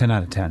bad. It was 10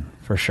 out of 10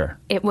 for sure.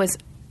 It was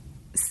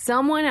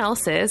someone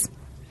else's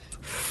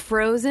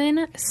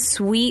frozen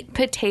sweet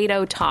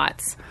potato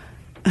tots.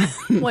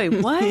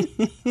 Wait, what?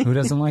 Who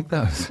doesn't like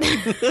those?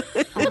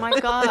 Oh my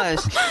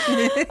gosh.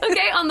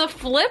 Okay, on the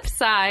flip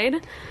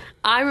side,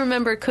 I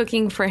remember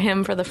cooking for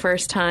him for the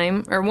first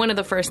time, or one of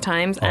the first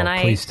times, and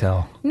please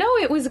tell. No,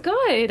 it was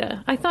good.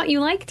 I thought you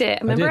liked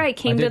it. Remember, I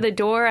came to the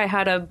door. I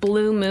had a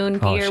Blue Moon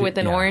beer with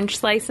an orange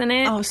slice in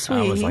it. Oh, sweet!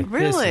 I was like,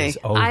 really? This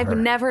is over. I've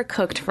never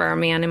cooked for a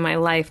man in my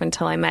life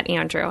until I met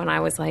Andrew, and I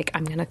was like,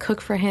 I'm going to cook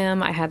for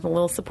him. I had a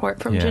little support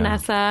from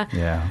Janessa.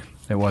 Yeah,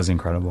 it was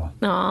incredible.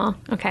 Aw,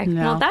 okay.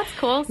 No. Well, that's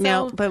cool. So,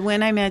 No, but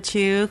when I met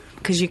you,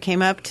 because you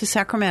came up to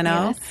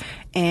Sacramento,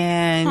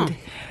 and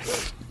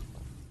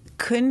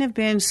couldn't have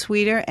been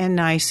sweeter and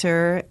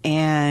nicer,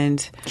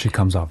 and She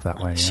comes off that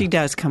way. Yeah. she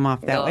does come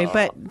off that way.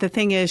 But the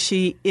thing is,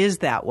 she is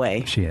that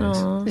way. She is.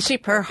 Is she Her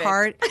perfect?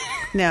 heart,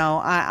 no,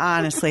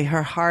 honestly,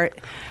 her heart,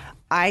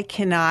 I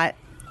cannot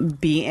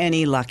be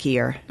any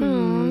luckier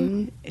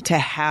to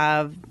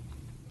have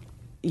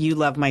you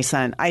love my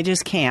son. I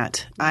just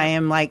can't. I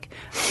am like,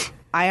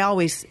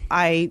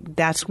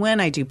 that's when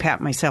I do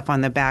pat myself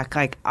on the back.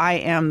 Like, I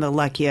am the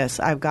luckiest.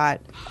 I've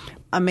got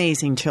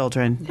amazing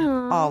children,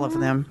 all of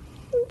them.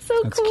 so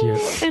That's cool.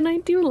 cute. And I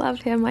do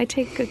love him. I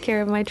take good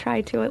care of him. I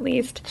try to, at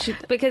least.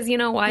 Because you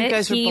know what? You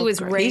guys are He both was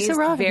great. raised He's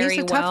very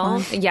a tough well.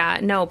 one. Yeah,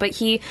 no, but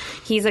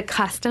he's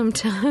accustomed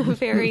to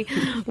very,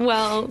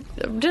 well,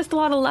 just a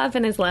lot of love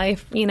in his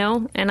life, you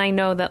know? And I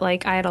know that,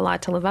 like, I had a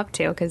lot to live up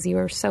to because you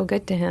were so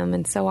good to him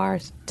and so are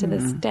to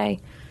this day.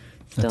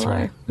 Still That's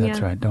right. are. That's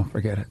Yeah. right. Don't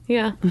forget it.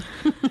 Yeah.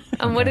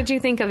 What did you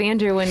think of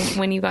Andrew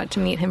when you got to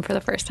meet him for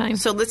the first time?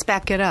 So let's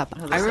back it up.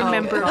 I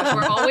remember. Oh,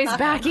 we're always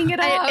backing it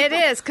up. It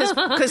is because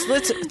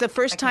the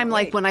first time,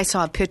 like when I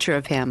saw a picture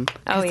of him,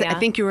 Oh, yeah. I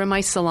think you were in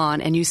my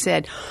salon and you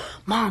said,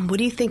 "Mom, what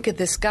do you think of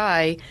this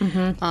guy?"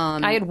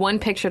 I had one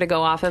picture to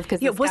go off of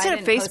because Yeah, was guy it a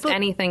didn't post Facebook-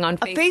 anything on a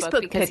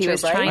Facebook because he picture,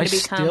 was right? trying I to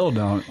become. still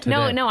don't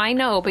today. No, I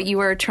know, but you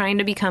were trying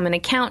to become an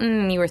accountant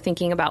and you were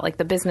thinking about like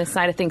the business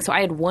side of things. So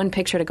I had one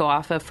picture to go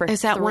off of for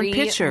Is that one 3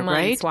 picture, months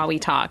right? while we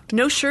talked.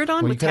 No shirt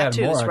on Well, you with could have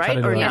tattoos, more. I right?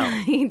 tried to Or do no?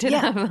 that. He did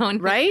Yeah, have one,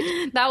 right?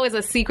 That was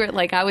a secret.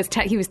 Like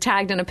he was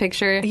tagged in a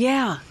picture.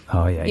 Yeah.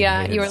 Oh yeah.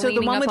 Yeah, hated you were it. So the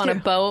leaning one up with on a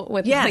your- boat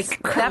with Yes,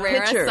 like that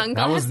Carrera picture.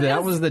 sunglasses.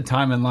 That was the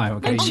time in life.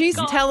 Okay. And she's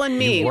telling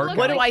me, worked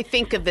what on do it. I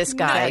think of this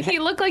guy? He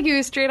looked like he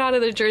was straight out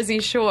of the Jersey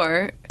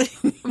Shore,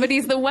 but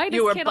he's the whitest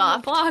You were kid on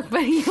the block.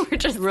 But you were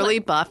just really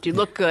like, buffed. You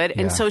look good.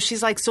 Yeah. And so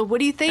she's like, so what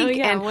do you think? Oh,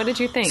 yeah, And what did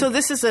you think? So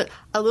this is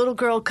a little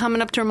girl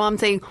coming up to her mom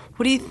saying,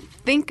 what do you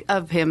think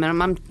of him?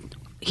 And I'm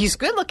he's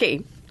good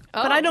looking.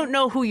 But I don't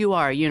know who you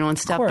are, you know, and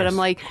stuff. course, But I'm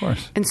like, of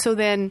course. and so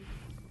then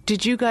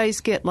did you guys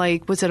get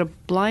like, was it a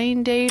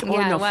blind date or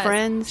yeah, no it was.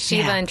 friends?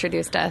 Shiva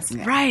introduced us.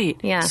 Right.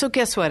 Yeah. So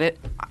guess what?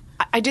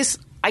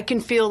 I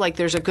can feel like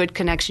there's a good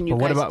connection. You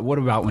But guys. what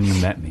about when you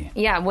met me?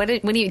 Yeah.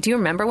 Do you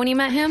remember when you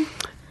met him?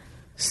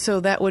 So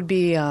that would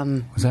be.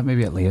 Was that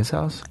maybe at Leah's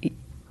house?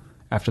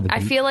 After the I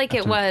beat? feel like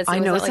it was. I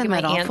know, was isn't like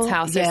at that my aunt's awful?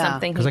 house or Yeah.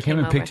 something. Because I came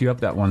and picked you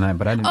up that one night,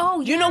 but I didn't. Oh,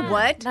 You know yeah,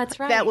 what?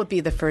 That's right. That would be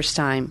the first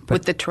time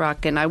with the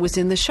truck, and I was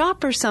in the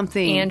shop or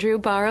something. Andrew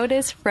borrowed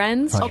his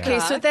friend's truck Okay,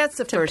 so that's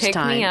the to first pick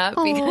me time. up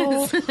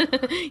because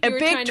you A were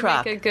big trying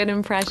truck. to make a good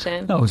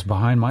impression. No, it was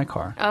behind my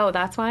car. Oh,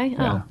 that's why.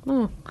 Yeah.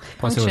 Oh,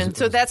 Plus, it was, function.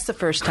 So that's the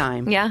first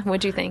time. yeah.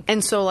 What'd you think?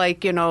 And so,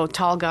 like, you know,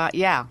 tall guy,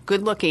 yeah,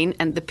 good looking.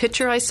 And the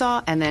picture I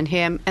saw, and then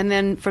him. And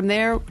then from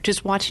there,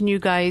 just watching you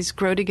guys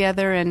grow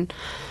together, and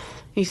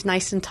he's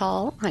nice and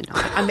tall. I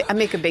know. I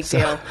make a big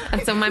deal.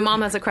 And so my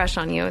mom has a crush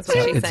on you. Is what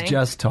she's it's saying.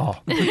 just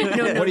tall. What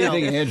do you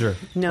think, Andrew?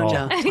 No,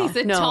 Tall. no. He's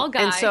a no. tall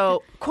guy. And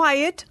so,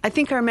 quiet. I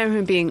think I remember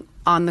him being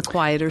on the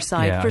quieter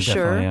side, Yeah, for I sure.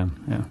 definitely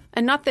am. Yeah.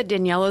 And not that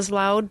Daniela's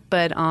loud,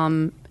 but,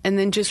 and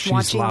then just She's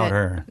watching that.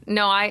 louder.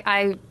 No,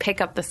 I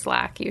pick up the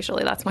slack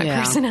usually. That's my Yeah.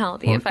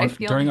 personality. Well, if I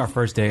feel during our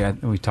first day,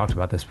 we talked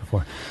about this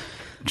before.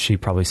 She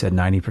probably said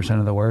 90%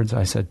 of the words.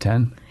 I said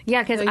 10.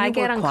 yeah, because No, you I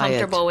get were quiet.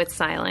 uncomfortable with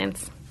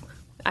silence.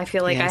 I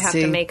feel like Yeah, I have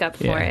see? to make up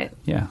for Yeah. it.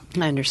 Yeah.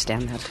 I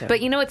understand that, too. But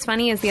you know what's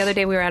funny is the other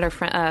day we were at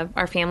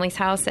our family's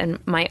house and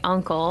my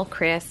uncle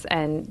Chris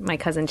and my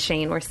cousin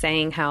Shane were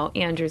saying how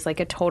Andrew's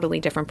like a totally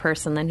different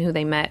person than who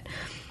they met.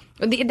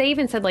 They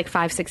even said like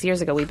 5-6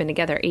 years ago. We've been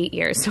together 8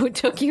 years, so it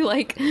took you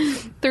like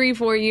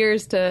 3-4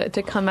 years to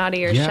come out of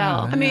your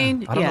shell. I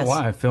mean, I don't yes. know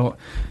why. I feel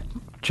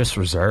just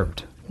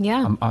reserved.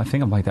 Yeah. I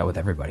think I'm like that with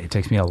everybody. It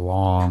takes me a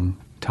long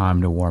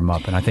time to warm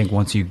up. And I think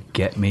once you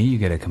get me, you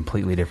get a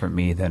completely different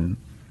me than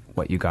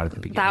what you got at the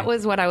beginning. That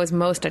was what I was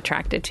most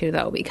attracted to,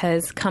 though,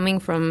 because coming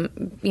from,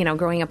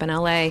 growing up in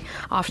LA,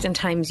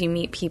 oftentimes you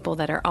meet people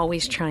that are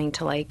always trying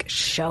to like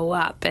show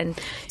up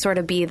and sort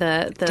of be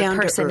the Down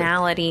to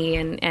personality.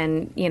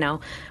 And,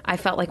 I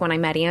felt like when I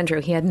met Andrew,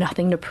 he had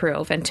nothing to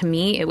prove. And to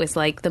me, it was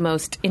like the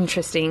most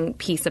interesting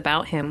piece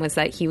about him was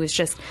that he was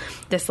just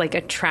this like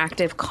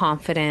attractive,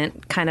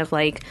 confident, kind of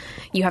like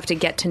you have to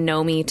get to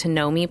know me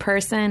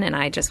person. And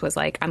I just was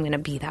like, I'm going to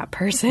be that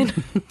person.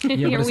 Yeah,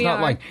 Here but it's we not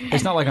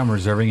are. like I'm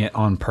reserving it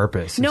on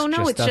purpose. No,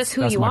 it's just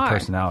who that's you my are.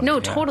 Personality. No,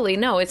 yeah. totally.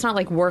 No, it's not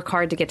like work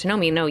hard to get to know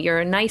me. No, you're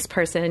a nice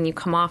person and you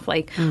come off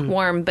like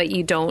warm, but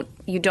you don't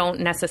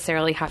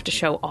necessarily have to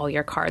show all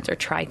your cards or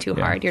try too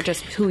hard. You're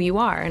just who you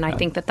are. And I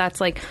think that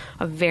that's like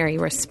a very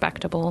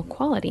respectable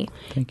quality.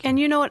 Thank you. And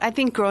you know what? I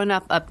think growing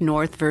up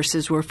north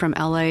versus we're from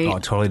LA. Oh,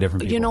 totally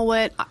different people. You know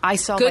what? I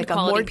saw Good like a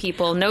quality more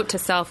people. Note to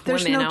self,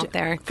 women out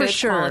there. For Good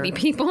sure. quality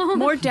people.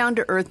 More down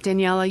to earth,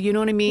 Daniela. You know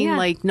what I mean? Yeah.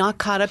 Like not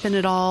caught up in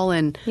it all.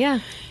 And Yeah.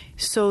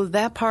 so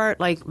that part,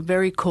 like,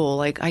 very cool.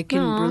 Like, I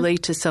can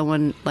relate to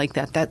someone like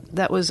that.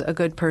 That was a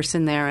good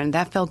person there, and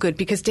that felt good.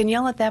 Because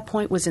Danielle at that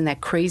point was in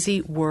that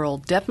crazy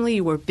world. Definitely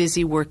you were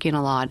busy working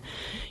a lot,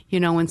 you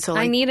know, and so...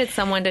 Like, I needed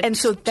someone to and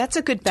so that's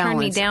a good balance. turn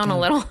me down a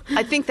little.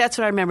 I think that's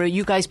what I remember,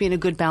 you guys being a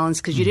good balance,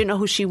 because you didn't know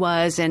who she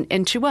was,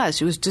 and she was.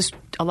 She was just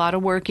a lot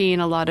of working,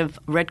 a lot of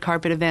red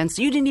carpet events.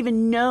 You didn't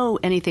even know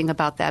anything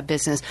about that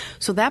business.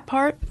 So that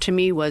part, to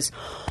me, was...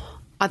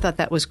 I thought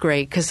that was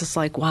great because it's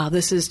like, wow,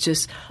 this is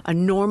just a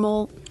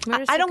normal.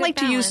 I don't like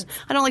to use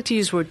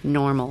the word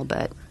normal,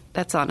 but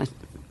that's on a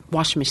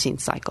washing machine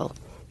cycle.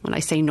 When I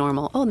say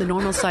normal, the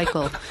normal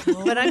cycle.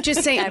 But I'm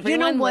just saying, everyone you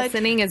know what?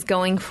 listening is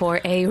going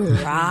for a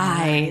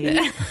ride.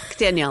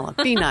 Daniela,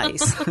 be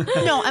nice.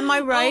 No, am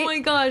I right? Oh my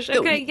gosh.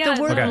 Okay, The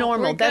word Okay.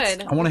 normal. We're That's.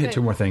 good. I want to hit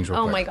two more things real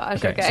Oh quick. my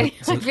gosh, okay.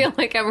 So I feel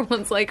like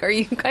everyone's like, are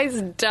you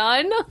guys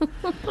done?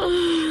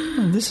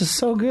 this is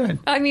so good.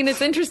 I mean,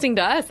 it's interesting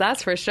to us,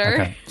 that's for sure.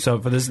 Okay, so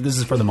for this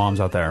is for the moms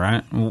out there,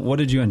 right? What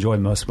did you enjoy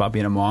most about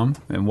being a mom,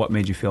 and what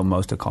made you feel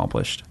most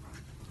accomplished?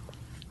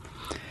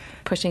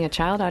 Pushing a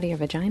child out of your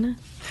vagina?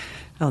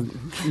 Oh,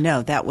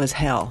 no, that was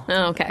hell.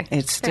 Oh, okay.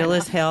 It still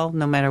is hell,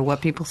 no matter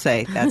what people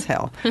say. That's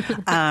hell.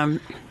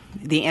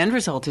 The end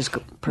result is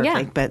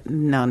perfect, but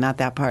no, not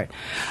that part.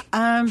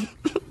 I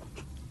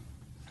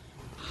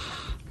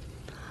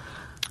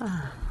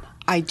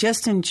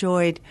just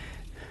enjoyed.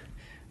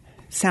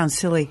 Sounds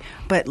silly,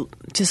 but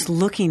just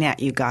looking at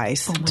you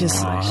guys,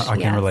 I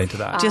can relate to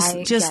that.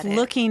 just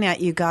looking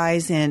at you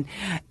guys, and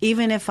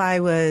even if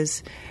I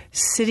was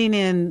sitting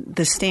in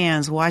the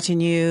stands watching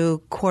you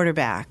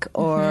quarterback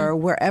or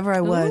wherever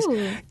I was,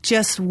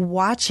 just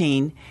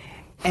watching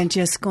and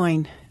just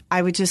going,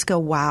 I would just go,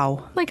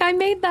 wow. Like I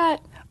made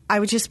that. I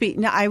would just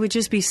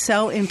be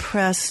so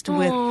impressed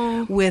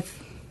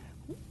with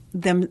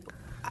them,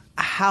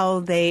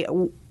 how they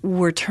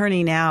were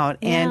turning out,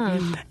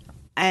 and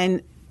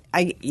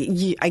I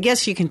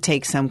guess you can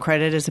take some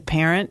credit as a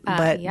parent,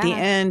 but the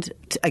end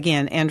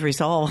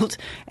result,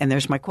 and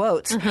there's my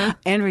quotes,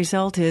 end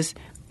result is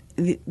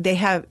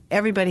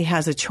everybody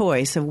has a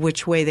choice of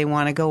which way they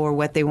want to go or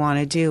what they want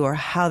to do or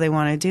how they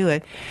want to do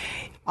it.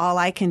 All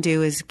I can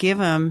do is give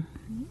them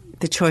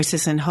the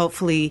choices and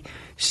hopefully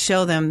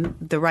show them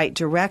the right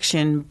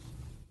direction,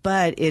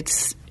 but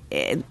it's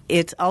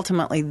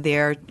ultimately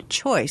their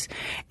choice.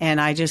 And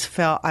I just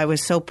felt I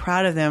was so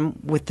proud of them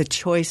with the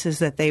choices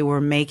that they were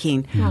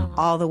making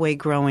all the way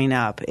growing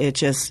up. It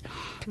just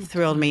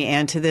thrilled me.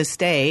 And to this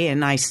day,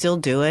 and I still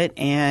do it,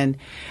 and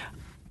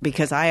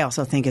because I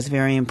also think it's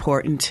very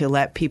important to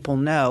let people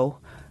know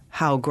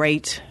how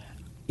great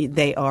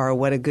they are,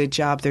 what a good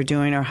job they're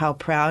doing, or how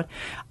proud.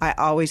 I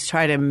always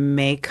try to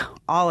make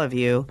all of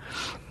you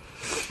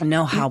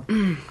know how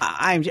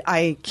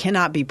I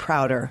cannot be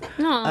prouder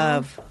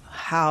of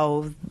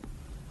how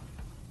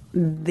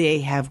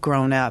they have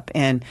grown up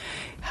and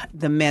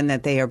the men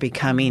that they are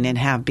becoming and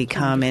have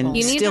become and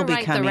you need still to write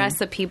becoming. the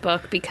recipe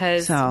book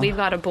because we've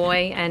got a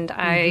boy, and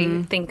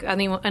I think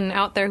anyone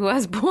out there who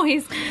has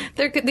boys,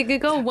 they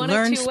could go one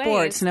Learn of two sports,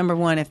 ways. number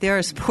one. If they're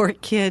a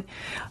sport kid,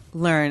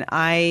 learn.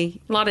 A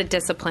lot of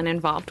discipline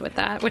involved with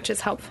that, which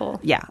is helpful.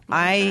 Yeah,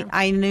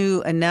 I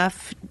knew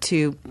enough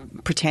to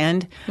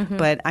pretend,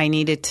 but I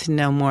needed to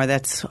know more.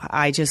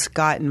 I just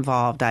got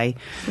involved. I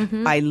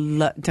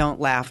don't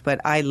laugh,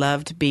 but I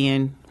loved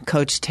being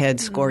Coach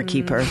Ted's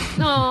scorekeeper,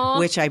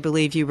 which I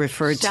believe you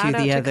referred Shout to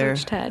out the to other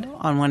Coach Ted.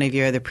 on one of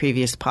your other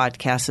previous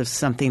podcasts of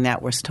something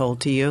that was told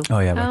to you. Oh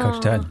yeah, by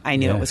Coach Ted. I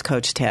knew it was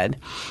Coach Ted,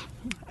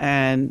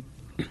 and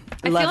I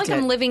feel like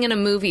I'm living in a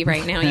movie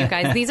right now, you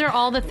guys. These are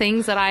all the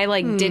things that I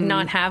did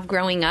not have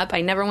growing up.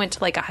 I never went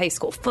to a high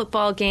school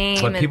football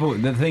game. But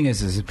the thing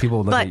is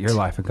people look at your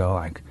life and go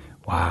like,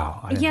 wow.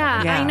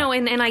 I know,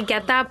 and I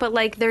get that, but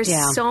there's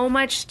so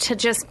much to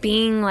just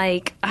being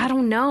I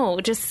don't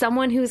know, just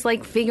someone who's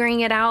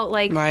figuring it out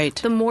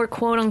the more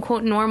quote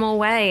unquote normal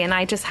way, and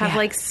I just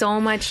have so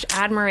much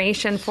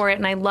admiration for it,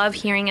 and I love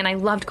hearing, and I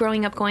loved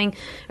growing up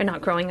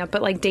not growing up,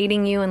 but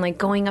dating you and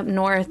going up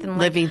north and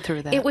living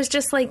through that. It was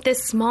just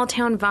this small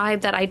town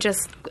vibe that I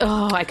just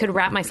I could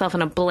wrap myself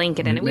in a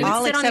blanket in it. We would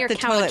all sit except on your the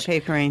couch. toilet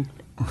papering.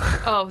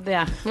 Oh,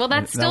 yeah. Well,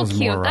 that's still that was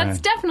cute. more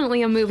That's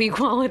definitely a movie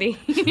quality.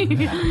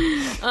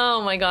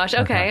 Oh, my gosh.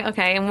 Okay.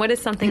 And what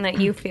is something that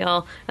you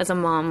feel as a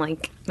mom,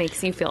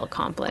 makes you feel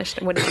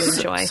accomplished? What did you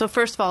enjoy? So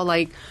first of all,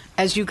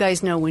 as you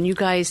guys know, when you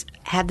guys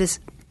had this,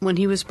 when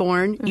he was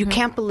born, you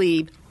can't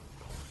believe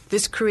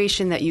this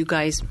creation that you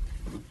guys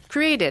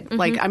created.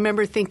 Like, I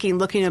remember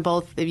looking at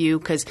both of you,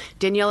 because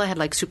Daniela had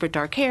like super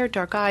dark hair,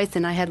 dark eyes,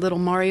 and I had little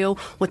Mario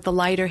with the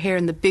lighter hair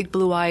and the big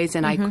blue eyes,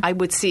 and I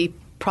would see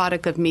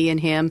product of me and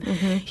him.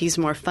 He's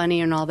more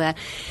funny and all that.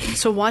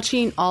 So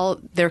watching all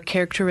their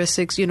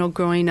characteristics,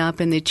 growing up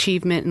and the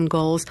achievement and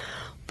goals.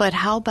 But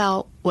how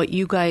about what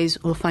you guys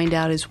will find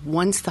out is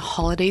once the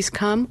holidays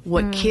come,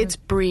 what kids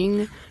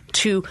bring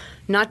to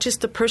not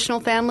just the personal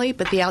family,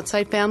 but the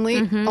outside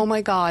family. Oh,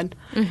 my God.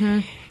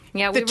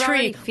 Yeah, we were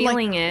already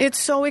feeling it. It's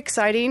so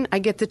exciting. I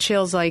get the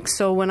chills.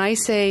 So when I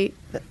say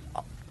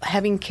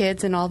having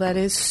kids and all that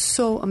is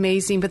so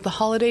amazing, but the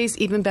holidays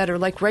even better.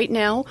 Like right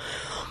now,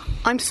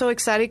 I'm so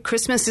excited.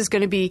 Christmas is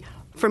going to be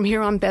from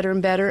here on better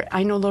and better.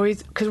 I know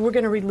Lori's, because we're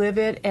going to relive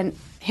it, and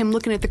him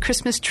looking at the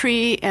Christmas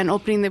tree and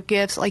opening the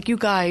gifts, like you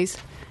guys.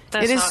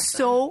 That's it is awesome.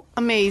 So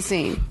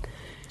amazing.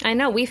 I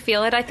know, we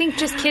feel it. I think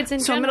just kids in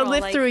general. So I'm going to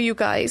live through you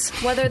guys.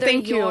 Whether they're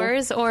Thank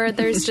yours you. or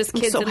there's just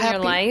kids so in happy.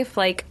 your life.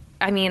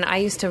 I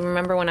used to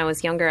remember when I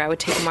was younger, I would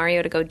take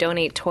Mario to go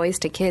donate toys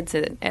to kids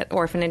at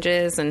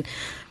orphanages, and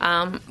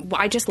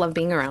I just love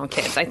being around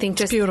kids. I think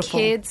just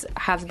kids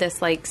have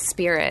this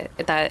spirit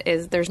that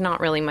is, there's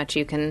not really much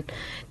you can.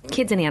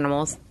 Kids and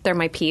animals, they're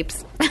my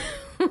peeps.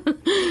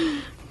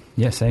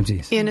 Yeah,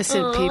 samesies.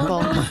 Innocent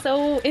people.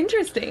 So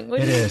interesting.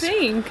 What It do you is.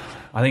 think?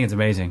 I think it's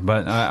amazing,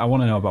 but I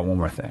want to know about one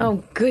more thing.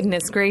 Oh,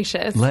 goodness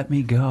gracious. Let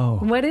me go.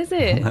 What is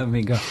it? Let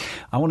me go.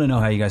 I want to know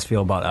how you guys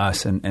feel about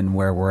us and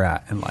where we're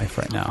at in life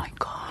right now. Oh, my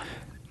God.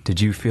 Did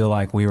you feel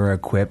like we were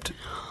equipped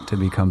to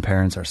become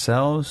parents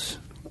ourselves?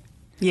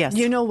 Yes.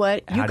 You know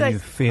what? How do you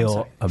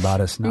feel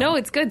about us now? No,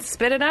 it's good.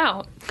 Spit it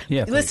out.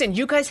 Yeah, please. Listen,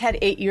 you guys had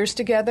 8 years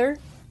together.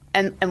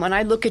 And when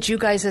I look at you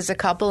guys as a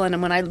couple,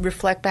 and when I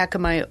reflect back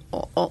on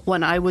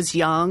when I was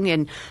young,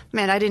 and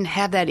man, I didn't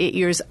have that 8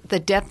 years. The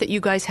depth that you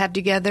guys have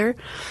together,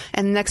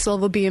 and next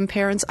level being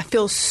parents, I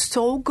feel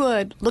so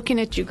good looking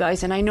at you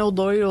guys, and I know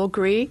Lori will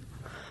agree.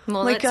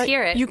 Well, let's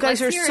hear it. You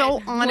guys Let's are hear so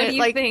it. on What it. do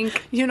you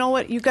think? You know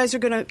what? You guys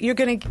are you're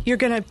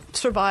gonna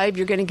survive.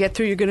 You're gonna get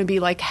through. You're gonna be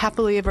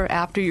happily ever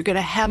after. You're gonna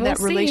have We'll that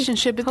see.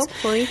 relationship.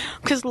 Hopefully,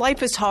 because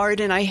life is hard,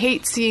 and I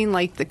hate seeing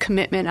the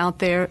commitment out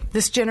there.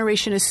 This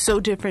generation is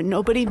so different.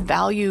 Nobody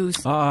values.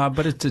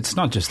 But it's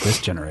not just this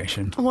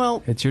generation.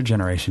 Well, it's your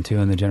generation too,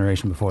 and the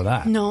generation before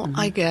that. No,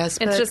 I guess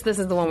it's just this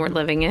is the one we're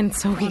living in,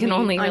 so we can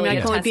only really. I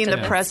can only attest be in to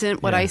the this.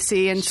 present, what I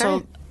see, and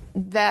Sure. so.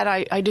 That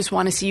I just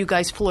want to see you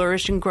guys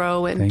flourish and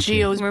grow, and Thank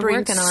you. Gio's We're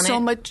brings working on so it.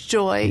 much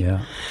joy.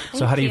 Yeah.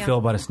 So how do you feel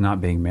about us not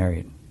being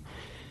married?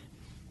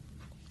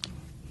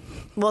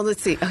 Well,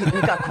 let's see.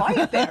 We got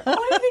quiet there.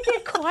 Why did it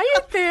get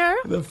quiet there?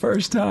 The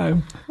first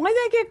time. Why did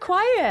I get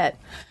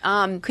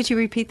quiet? Could you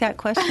repeat that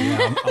question?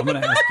 Yeah, I'm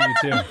going to ask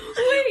you too.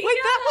 Wait,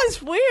 that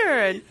was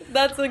weird.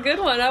 That's a good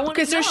one. I want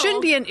Because there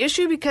shouldn't be an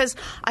issue, because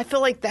I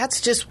feel like that's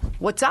just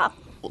what's up.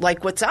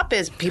 What's up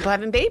is people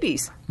having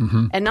babies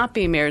and not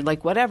being married,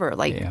 whatever.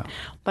 Yeah.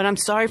 But I'm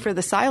sorry for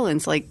the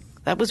silence.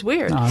 That was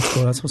weird. No, that's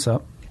cool. That's what's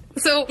up.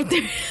 So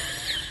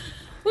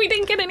we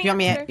didn't get any. You want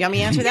me to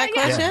answer that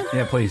question?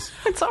 Yeah, please.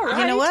 It's all right.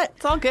 You know what?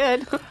 It's all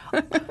good.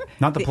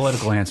 Not the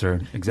political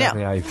answer.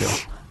 Exactly how you feel.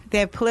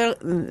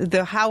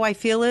 The how I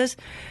feel is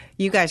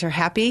you guys are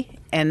happy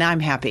and I'm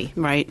happy.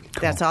 Right.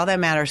 That's all that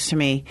matters to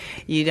me.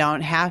 You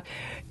don't have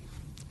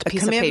a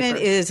piece of commitment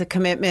paper. is a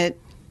commitment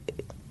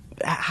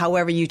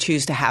however you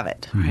choose to have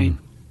it. Right.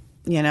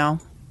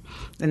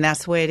 And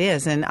that's the way it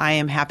is, and I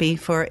am happy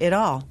for it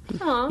all.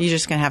 Aww. You're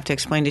just going to have to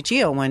explain to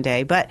Gio one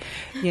day. But,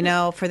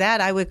 for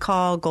that, I would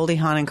call Goldie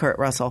Hawn and Kurt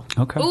Russell.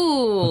 Okay.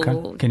 Ooh,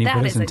 Okay. Can you that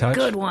put us is in a touch?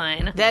 good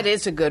one. That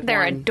is a good They're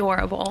one.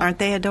 adorable. Aren't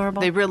they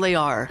adorable? They really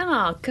are.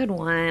 Oh, good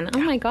one. Oh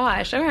my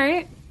gosh. All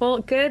right. Well,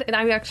 good. And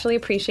I actually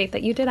appreciate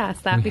that you did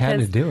ask that We because had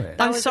to do it.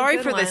 that I'm was a sorry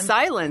good for the one.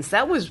 silence.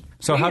 That was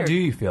So how weird. do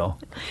you feel?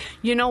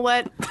 You know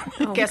what?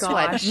 Guess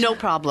what? gosh. No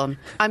problem.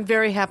 I'm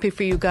very happy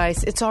for you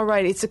guys. It's all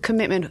right. It's a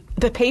commitment.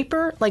 The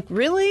paper,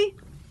 really?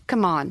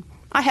 Come on.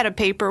 I had a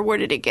paper. Where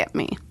did it get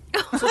me?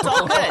 So it's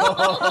all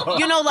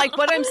good.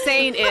 What I'm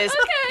saying is,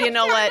 Okay, you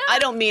know fair what? enough. I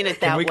don't mean it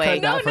that Can we way.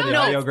 cut that for the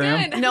no,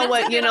 audiogram? it's good. No,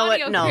 what? You know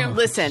what? No, Audiogram.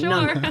 listen.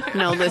 Sure.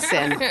 No,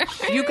 listen.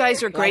 You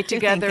guys are great the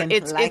together. thinking.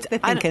 It's Like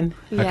the I don't- thinking.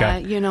 Yeah,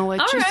 Okay. you know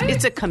what? All Just, right.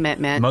 it's a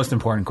commitment. Most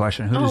important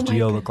question. Who does my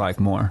Gio look like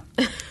more?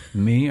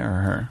 Me or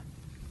her?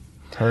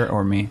 Her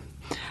or me?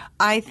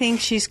 I think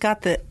she's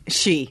got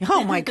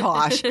oh my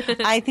gosh.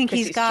 I think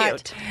he's He's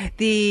got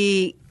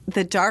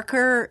the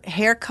darker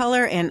hair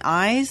color and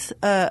eyes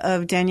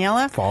of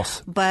Daniela.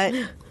 False. But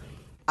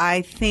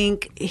I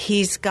think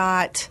he's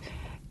got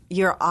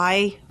your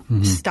eye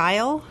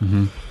style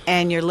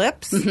and your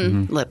lips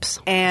Lips.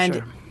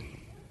 and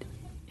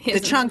the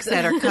chunks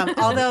that are coming.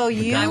 Although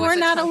you I was were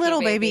not a chunky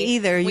little baby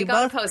either. We You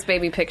gotta both post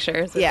baby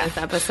pictures of Yeah. this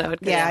episode.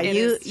 'cause Yeah, it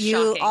you is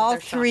shocking. all They're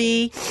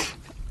three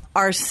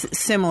are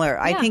similar.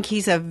 I Yeah. think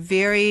he's a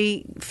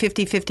very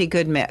 50-50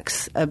 good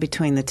mix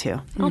between the two.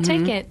 shocking. I'll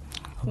take it.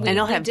 And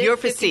he'll have your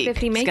physique. 50-50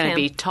 He's make going to him.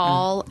 be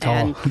tall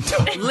and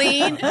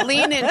lean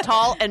and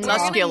tall and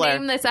muscular.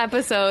 Name this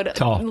episode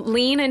Tall.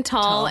 Lean and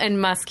tall and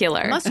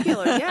muscular.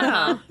 Muscular,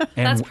 yeah.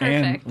 That's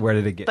perfect. And where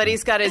did it get? But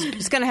he's going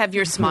to have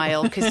your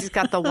smile because he's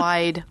got the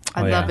wide.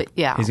 I love it.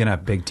 Yeah. He's going to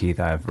have big teeth.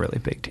 I have really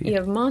big teeth. You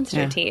have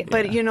monster teeth.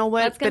 But you know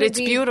what? That's But it's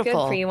be beautiful.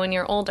 good for you when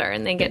you're older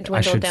and they get I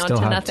dwindled should down still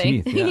to have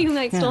nothing. teeth, yeah. You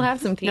might still have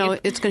some teeth. No,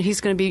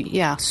 he's going to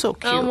be, so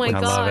cute. Oh my I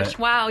love gosh. it.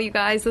 Wow, you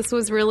guys, this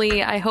was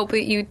really, I hope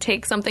that you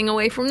take something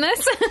away from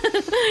this.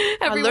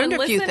 Everyone learned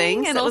a few listening,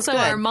 things. And That was also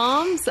good. our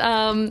moms.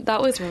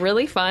 That was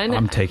really fun.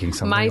 I'm taking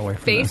something My away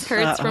from face this.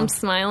 hurts from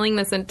smiling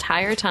this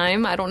entire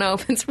time. I don't know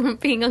if it's from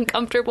being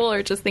uncomfortable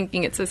or just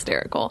thinking it's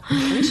hysterical.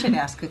 We should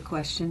ask a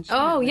question.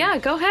 Oh, yeah,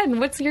 go ahead.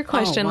 What's your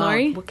question,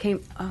 Lori? What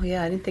came? Oh,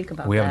 yeah, I didn't think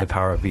about We that. have the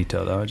power of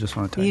veto, though. I just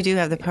want to tell you. You do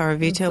have the power of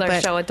veto, It's our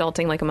but show,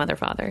 Adulting Like a Mother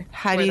Father.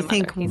 how We're do you the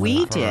think mother. He's the we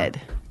father.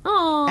 did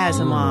Aw. as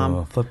a mom?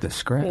 Ooh, flip the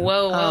script.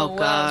 Whoa, whoa, whoa.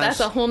 gosh. That's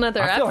a whole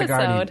nother I feel like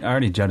episode. I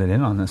already jutted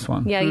in on this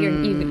one. Yeah,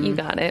 you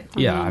got it.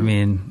 Yeah, I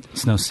mean,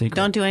 it's no secret.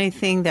 Don't do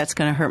anything that's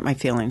going to hurt my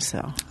feelings,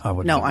 though. I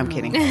would No, never. I'm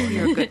kidding.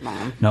 You're a good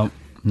mom.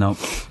 Nope.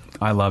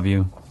 I love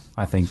you.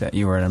 I think that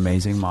you are an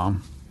amazing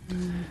mom.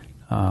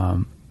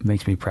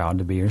 Makes me proud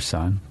to be your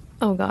son.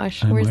 Oh,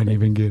 gosh. I Where's might the...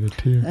 even get a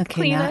tear.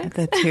 Okay, now Kleenex.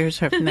 the tears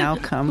have now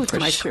come for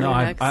my sure.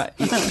 No,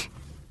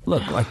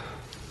 look, like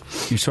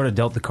you sort of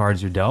dealt the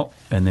cards you're dealt,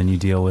 and then you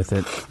deal with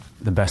it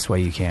the best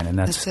way you can, and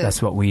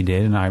that's what we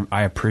did. And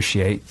I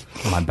appreciate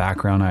my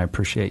background. I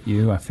appreciate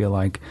you. I feel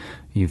like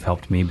you've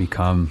helped me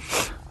become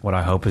what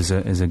I hope is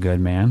a good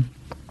man,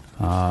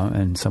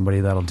 and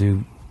somebody that'll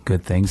do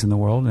good things in the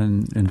world.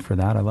 And for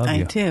that, I love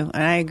you. I do,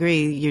 and I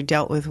agree. You're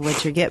dealt with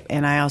what you get,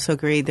 and I also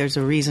agree. There's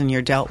a reason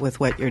you're dealt with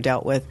what you're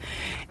dealt with,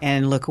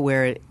 and look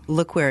where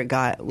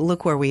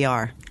we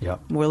are.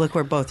 Yep. Look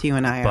where both you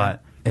and I are.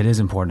 But it is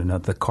important to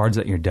note the cards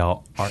that you're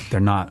dealt they're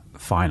not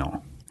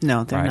final.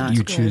 No, they're right? not.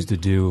 You choose to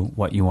do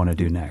what you want to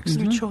do next.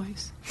 Your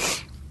choice.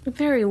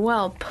 Very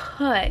well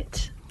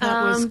put.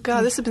 That was,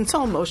 God, this has been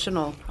so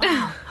emotional.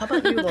 How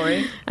about you,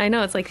 Lori? I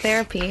know, it's like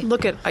therapy.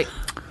 Look at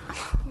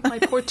my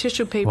poor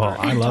tissue paper. Well,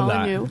 I I'm love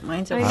telling that. you.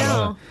 Mine's I okay.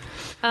 know.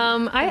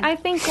 I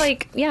think,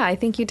 I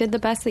think you did the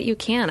best that you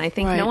can. I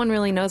think Right. no one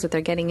really knows what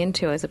they're getting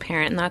into as a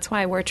parent, and that's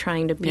why we're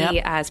trying to be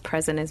Yep. as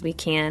present as we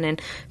can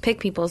and pick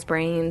people's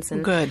brains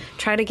and Good.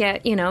 try to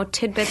get,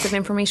 tidbits of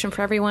information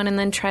for everyone and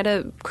then try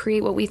to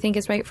create what we think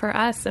is right for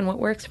us and what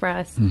works for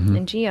us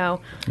and Gio.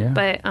 Yeah.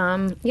 But,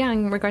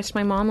 in regards to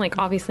my mom,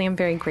 obviously I'm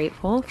very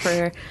grateful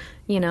for,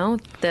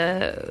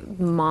 the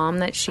mom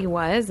that she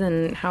was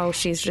and how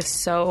she's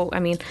just so,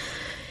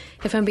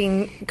 if I'm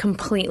being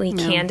completely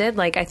candid,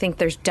 I think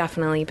there's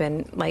definitely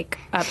been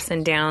ups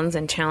and downs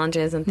and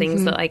challenges and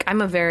things that I'm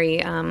a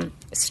very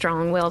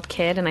strong-willed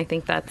kid, and I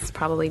think that's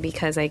probably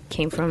because I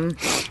came from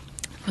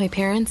my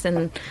parents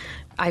and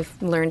I've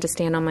learned to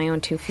stand on my own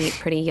 2 feet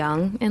pretty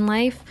young in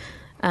life.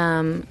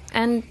 And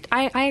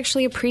I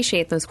actually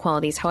appreciate those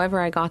qualities, however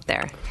I got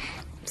there.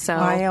 So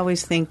I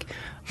always think,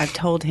 I've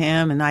told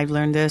him, and I've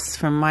learned this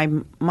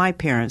from my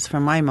parents,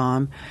 from my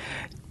mom.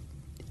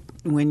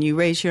 When you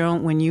raise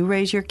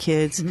your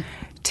kids,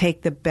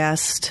 take the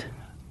best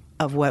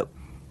of what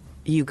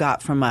you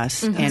got from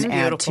us and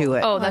add to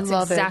it. Oh, that's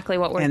exactly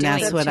what we're and doing.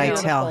 that's what I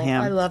tell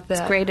him. I love that.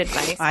 It's great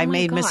advice. I Oh my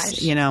made gosh.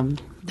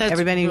 That's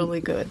everybody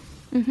really good.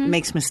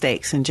 makes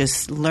mistakes, and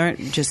just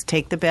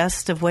take the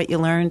best of what you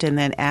learned and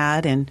then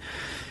add, and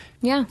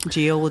Yeah.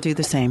 Gio will do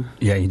the same.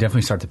 Yeah, you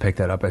definitely start to pick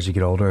that up as you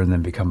get older and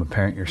then become a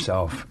parent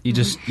yourself. You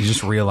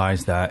just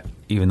realize that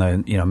even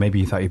though maybe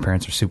you thought your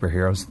parents were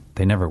superheroes,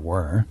 they never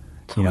were.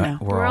 No.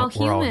 We're all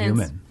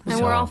human. And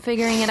So- we're all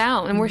figuring it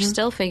out. And we're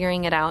still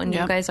figuring it out. And you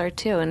Yep. guys are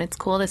too. And it's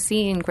cool to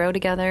see and grow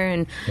together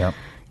and, Yep.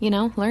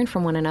 learn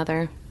from one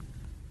another.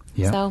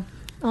 Yeah. So,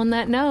 on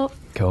that note,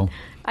 Cool.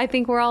 I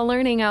think we're all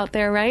learning out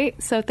there, right?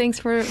 So, thanks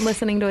for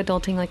listening to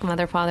Adulting Like a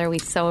Mother Father. We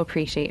so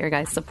appreciate your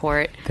guys'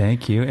 support.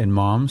 Thank you. And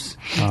moms,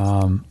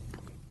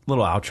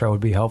 little outro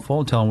would be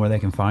helpful. Tell them where they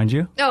can find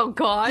you. Oh,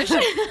 gosh.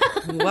 What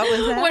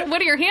was that?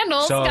 What are your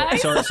handles,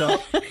 guys? So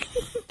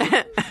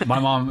my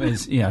mom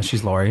is,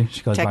 she's Lori.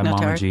 She goes by Mama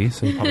Technotard. G.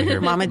 So you probably hear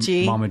Mama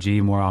G. Mama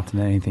G more often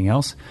than anything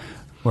else.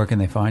 Where can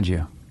they find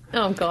you?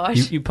 Oh,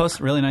 gosh. You post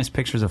really nice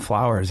pictures of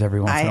flowers every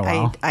once in a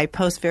while. I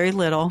post very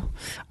little.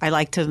 I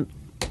like to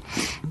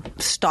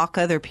stalk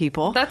other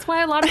people. That's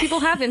why a lot of people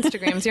have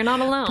Instagrams. You're not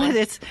alone. But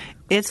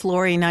it's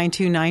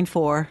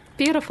Lori9294.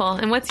 Beautiful.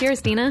 And what's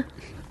yours, Dina?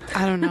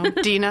 I don't know.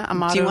 Dina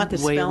Amato. Do you want the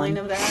Whalen. spelling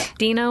of that?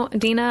 Dina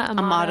Amato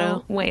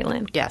Amato.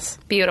 Whalen. Yes.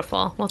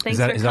 Beautiful. Well, thanks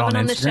that- for is that coming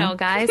on on the Instagram? show,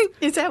 guys.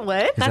 Is that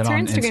what? Is That's that her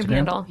on Instagram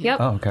handle. Yep.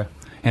 Oh, okay.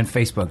 And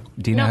Facebook.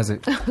 Dina No. has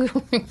it.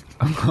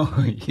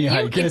 Oh, yeah,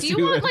 I guess Do you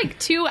want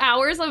 2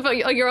 hours of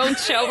your own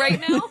show right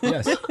now?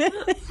 Yes.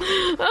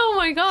 Oh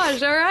my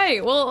gosh! All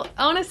right. Well,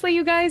 honestly,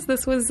 you guys,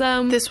 this was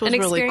an really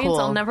experience cool.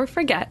 I'll never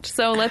forget.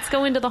 So let's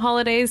go into the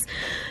holidays,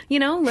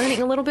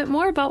 learning a little bit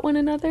more about one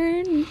another.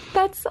 And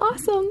that's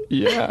awesome.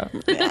 Yeah.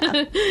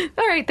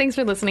 All right. Thanks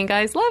for listening,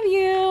 guys. Love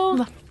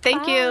you.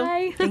 Thank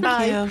Bye. you.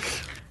 Bye. Thank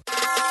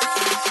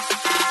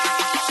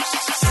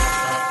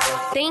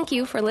you. Thank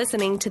you for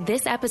listening to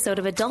this episode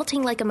of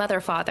Adulting Like a Mother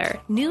Father.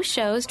 New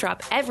shows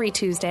drop every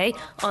Tuesday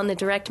on the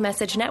Direct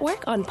Message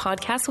Network on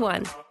Podcast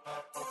One.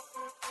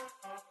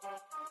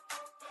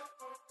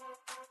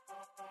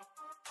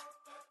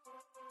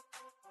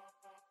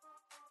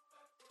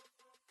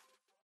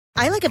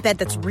 I like a bed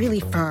that's really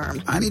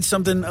firm. I need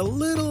something a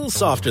little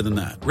softer than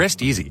that.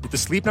 Rest easy. With the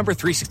Sleep Number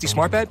 360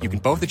 smart bed, you can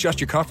both adjust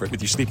your comfort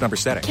with your Sleep Number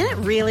setting. Can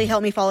it really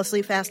help me fall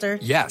asleep faster?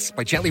 Yes,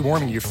 by gently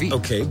warming your feet.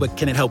 Okay, but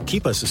can it help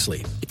keep us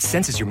asleep? It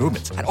senses your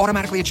movements and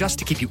automatically adjusts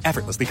to keep you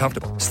effortlessly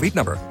comfortable. Sleep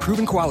Number,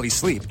 proven quality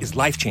sleep is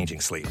life-changing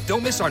sleep.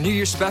 Don't miss our New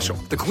Year's special.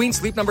 The Queen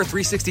Sleep Number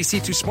 360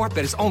 C2 smart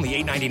bed is only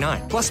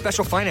 $8.99, plus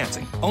special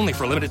financing, only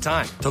for a limited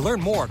time. To learn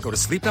more, go to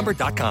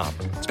sleepnumber.com.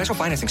 Special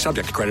financing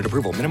subject to credit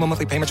approval. Minimum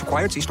monthly payments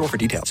required. See store for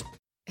details.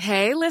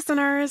 Hey,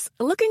 listeners.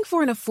 Looking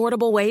for an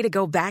affordable way to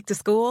go back to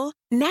school?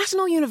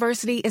 National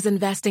University is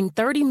investing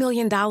 $30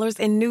 million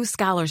in new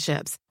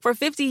scholarships. For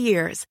 50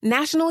 years,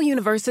 National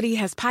University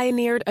has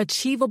pioneered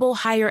achievable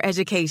higher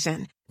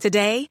education.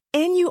 Today,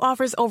 NU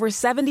offers over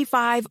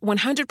 75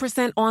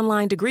 100%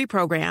 online degree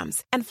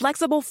programs and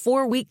flexible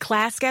 4-week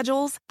class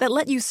schedules that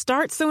let you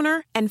start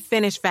sooner and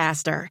finish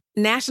faster.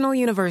 National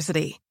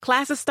University.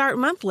 Classes start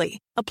monthly.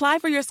 Apply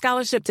for your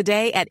scholarship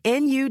today at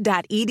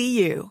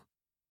nu.edu.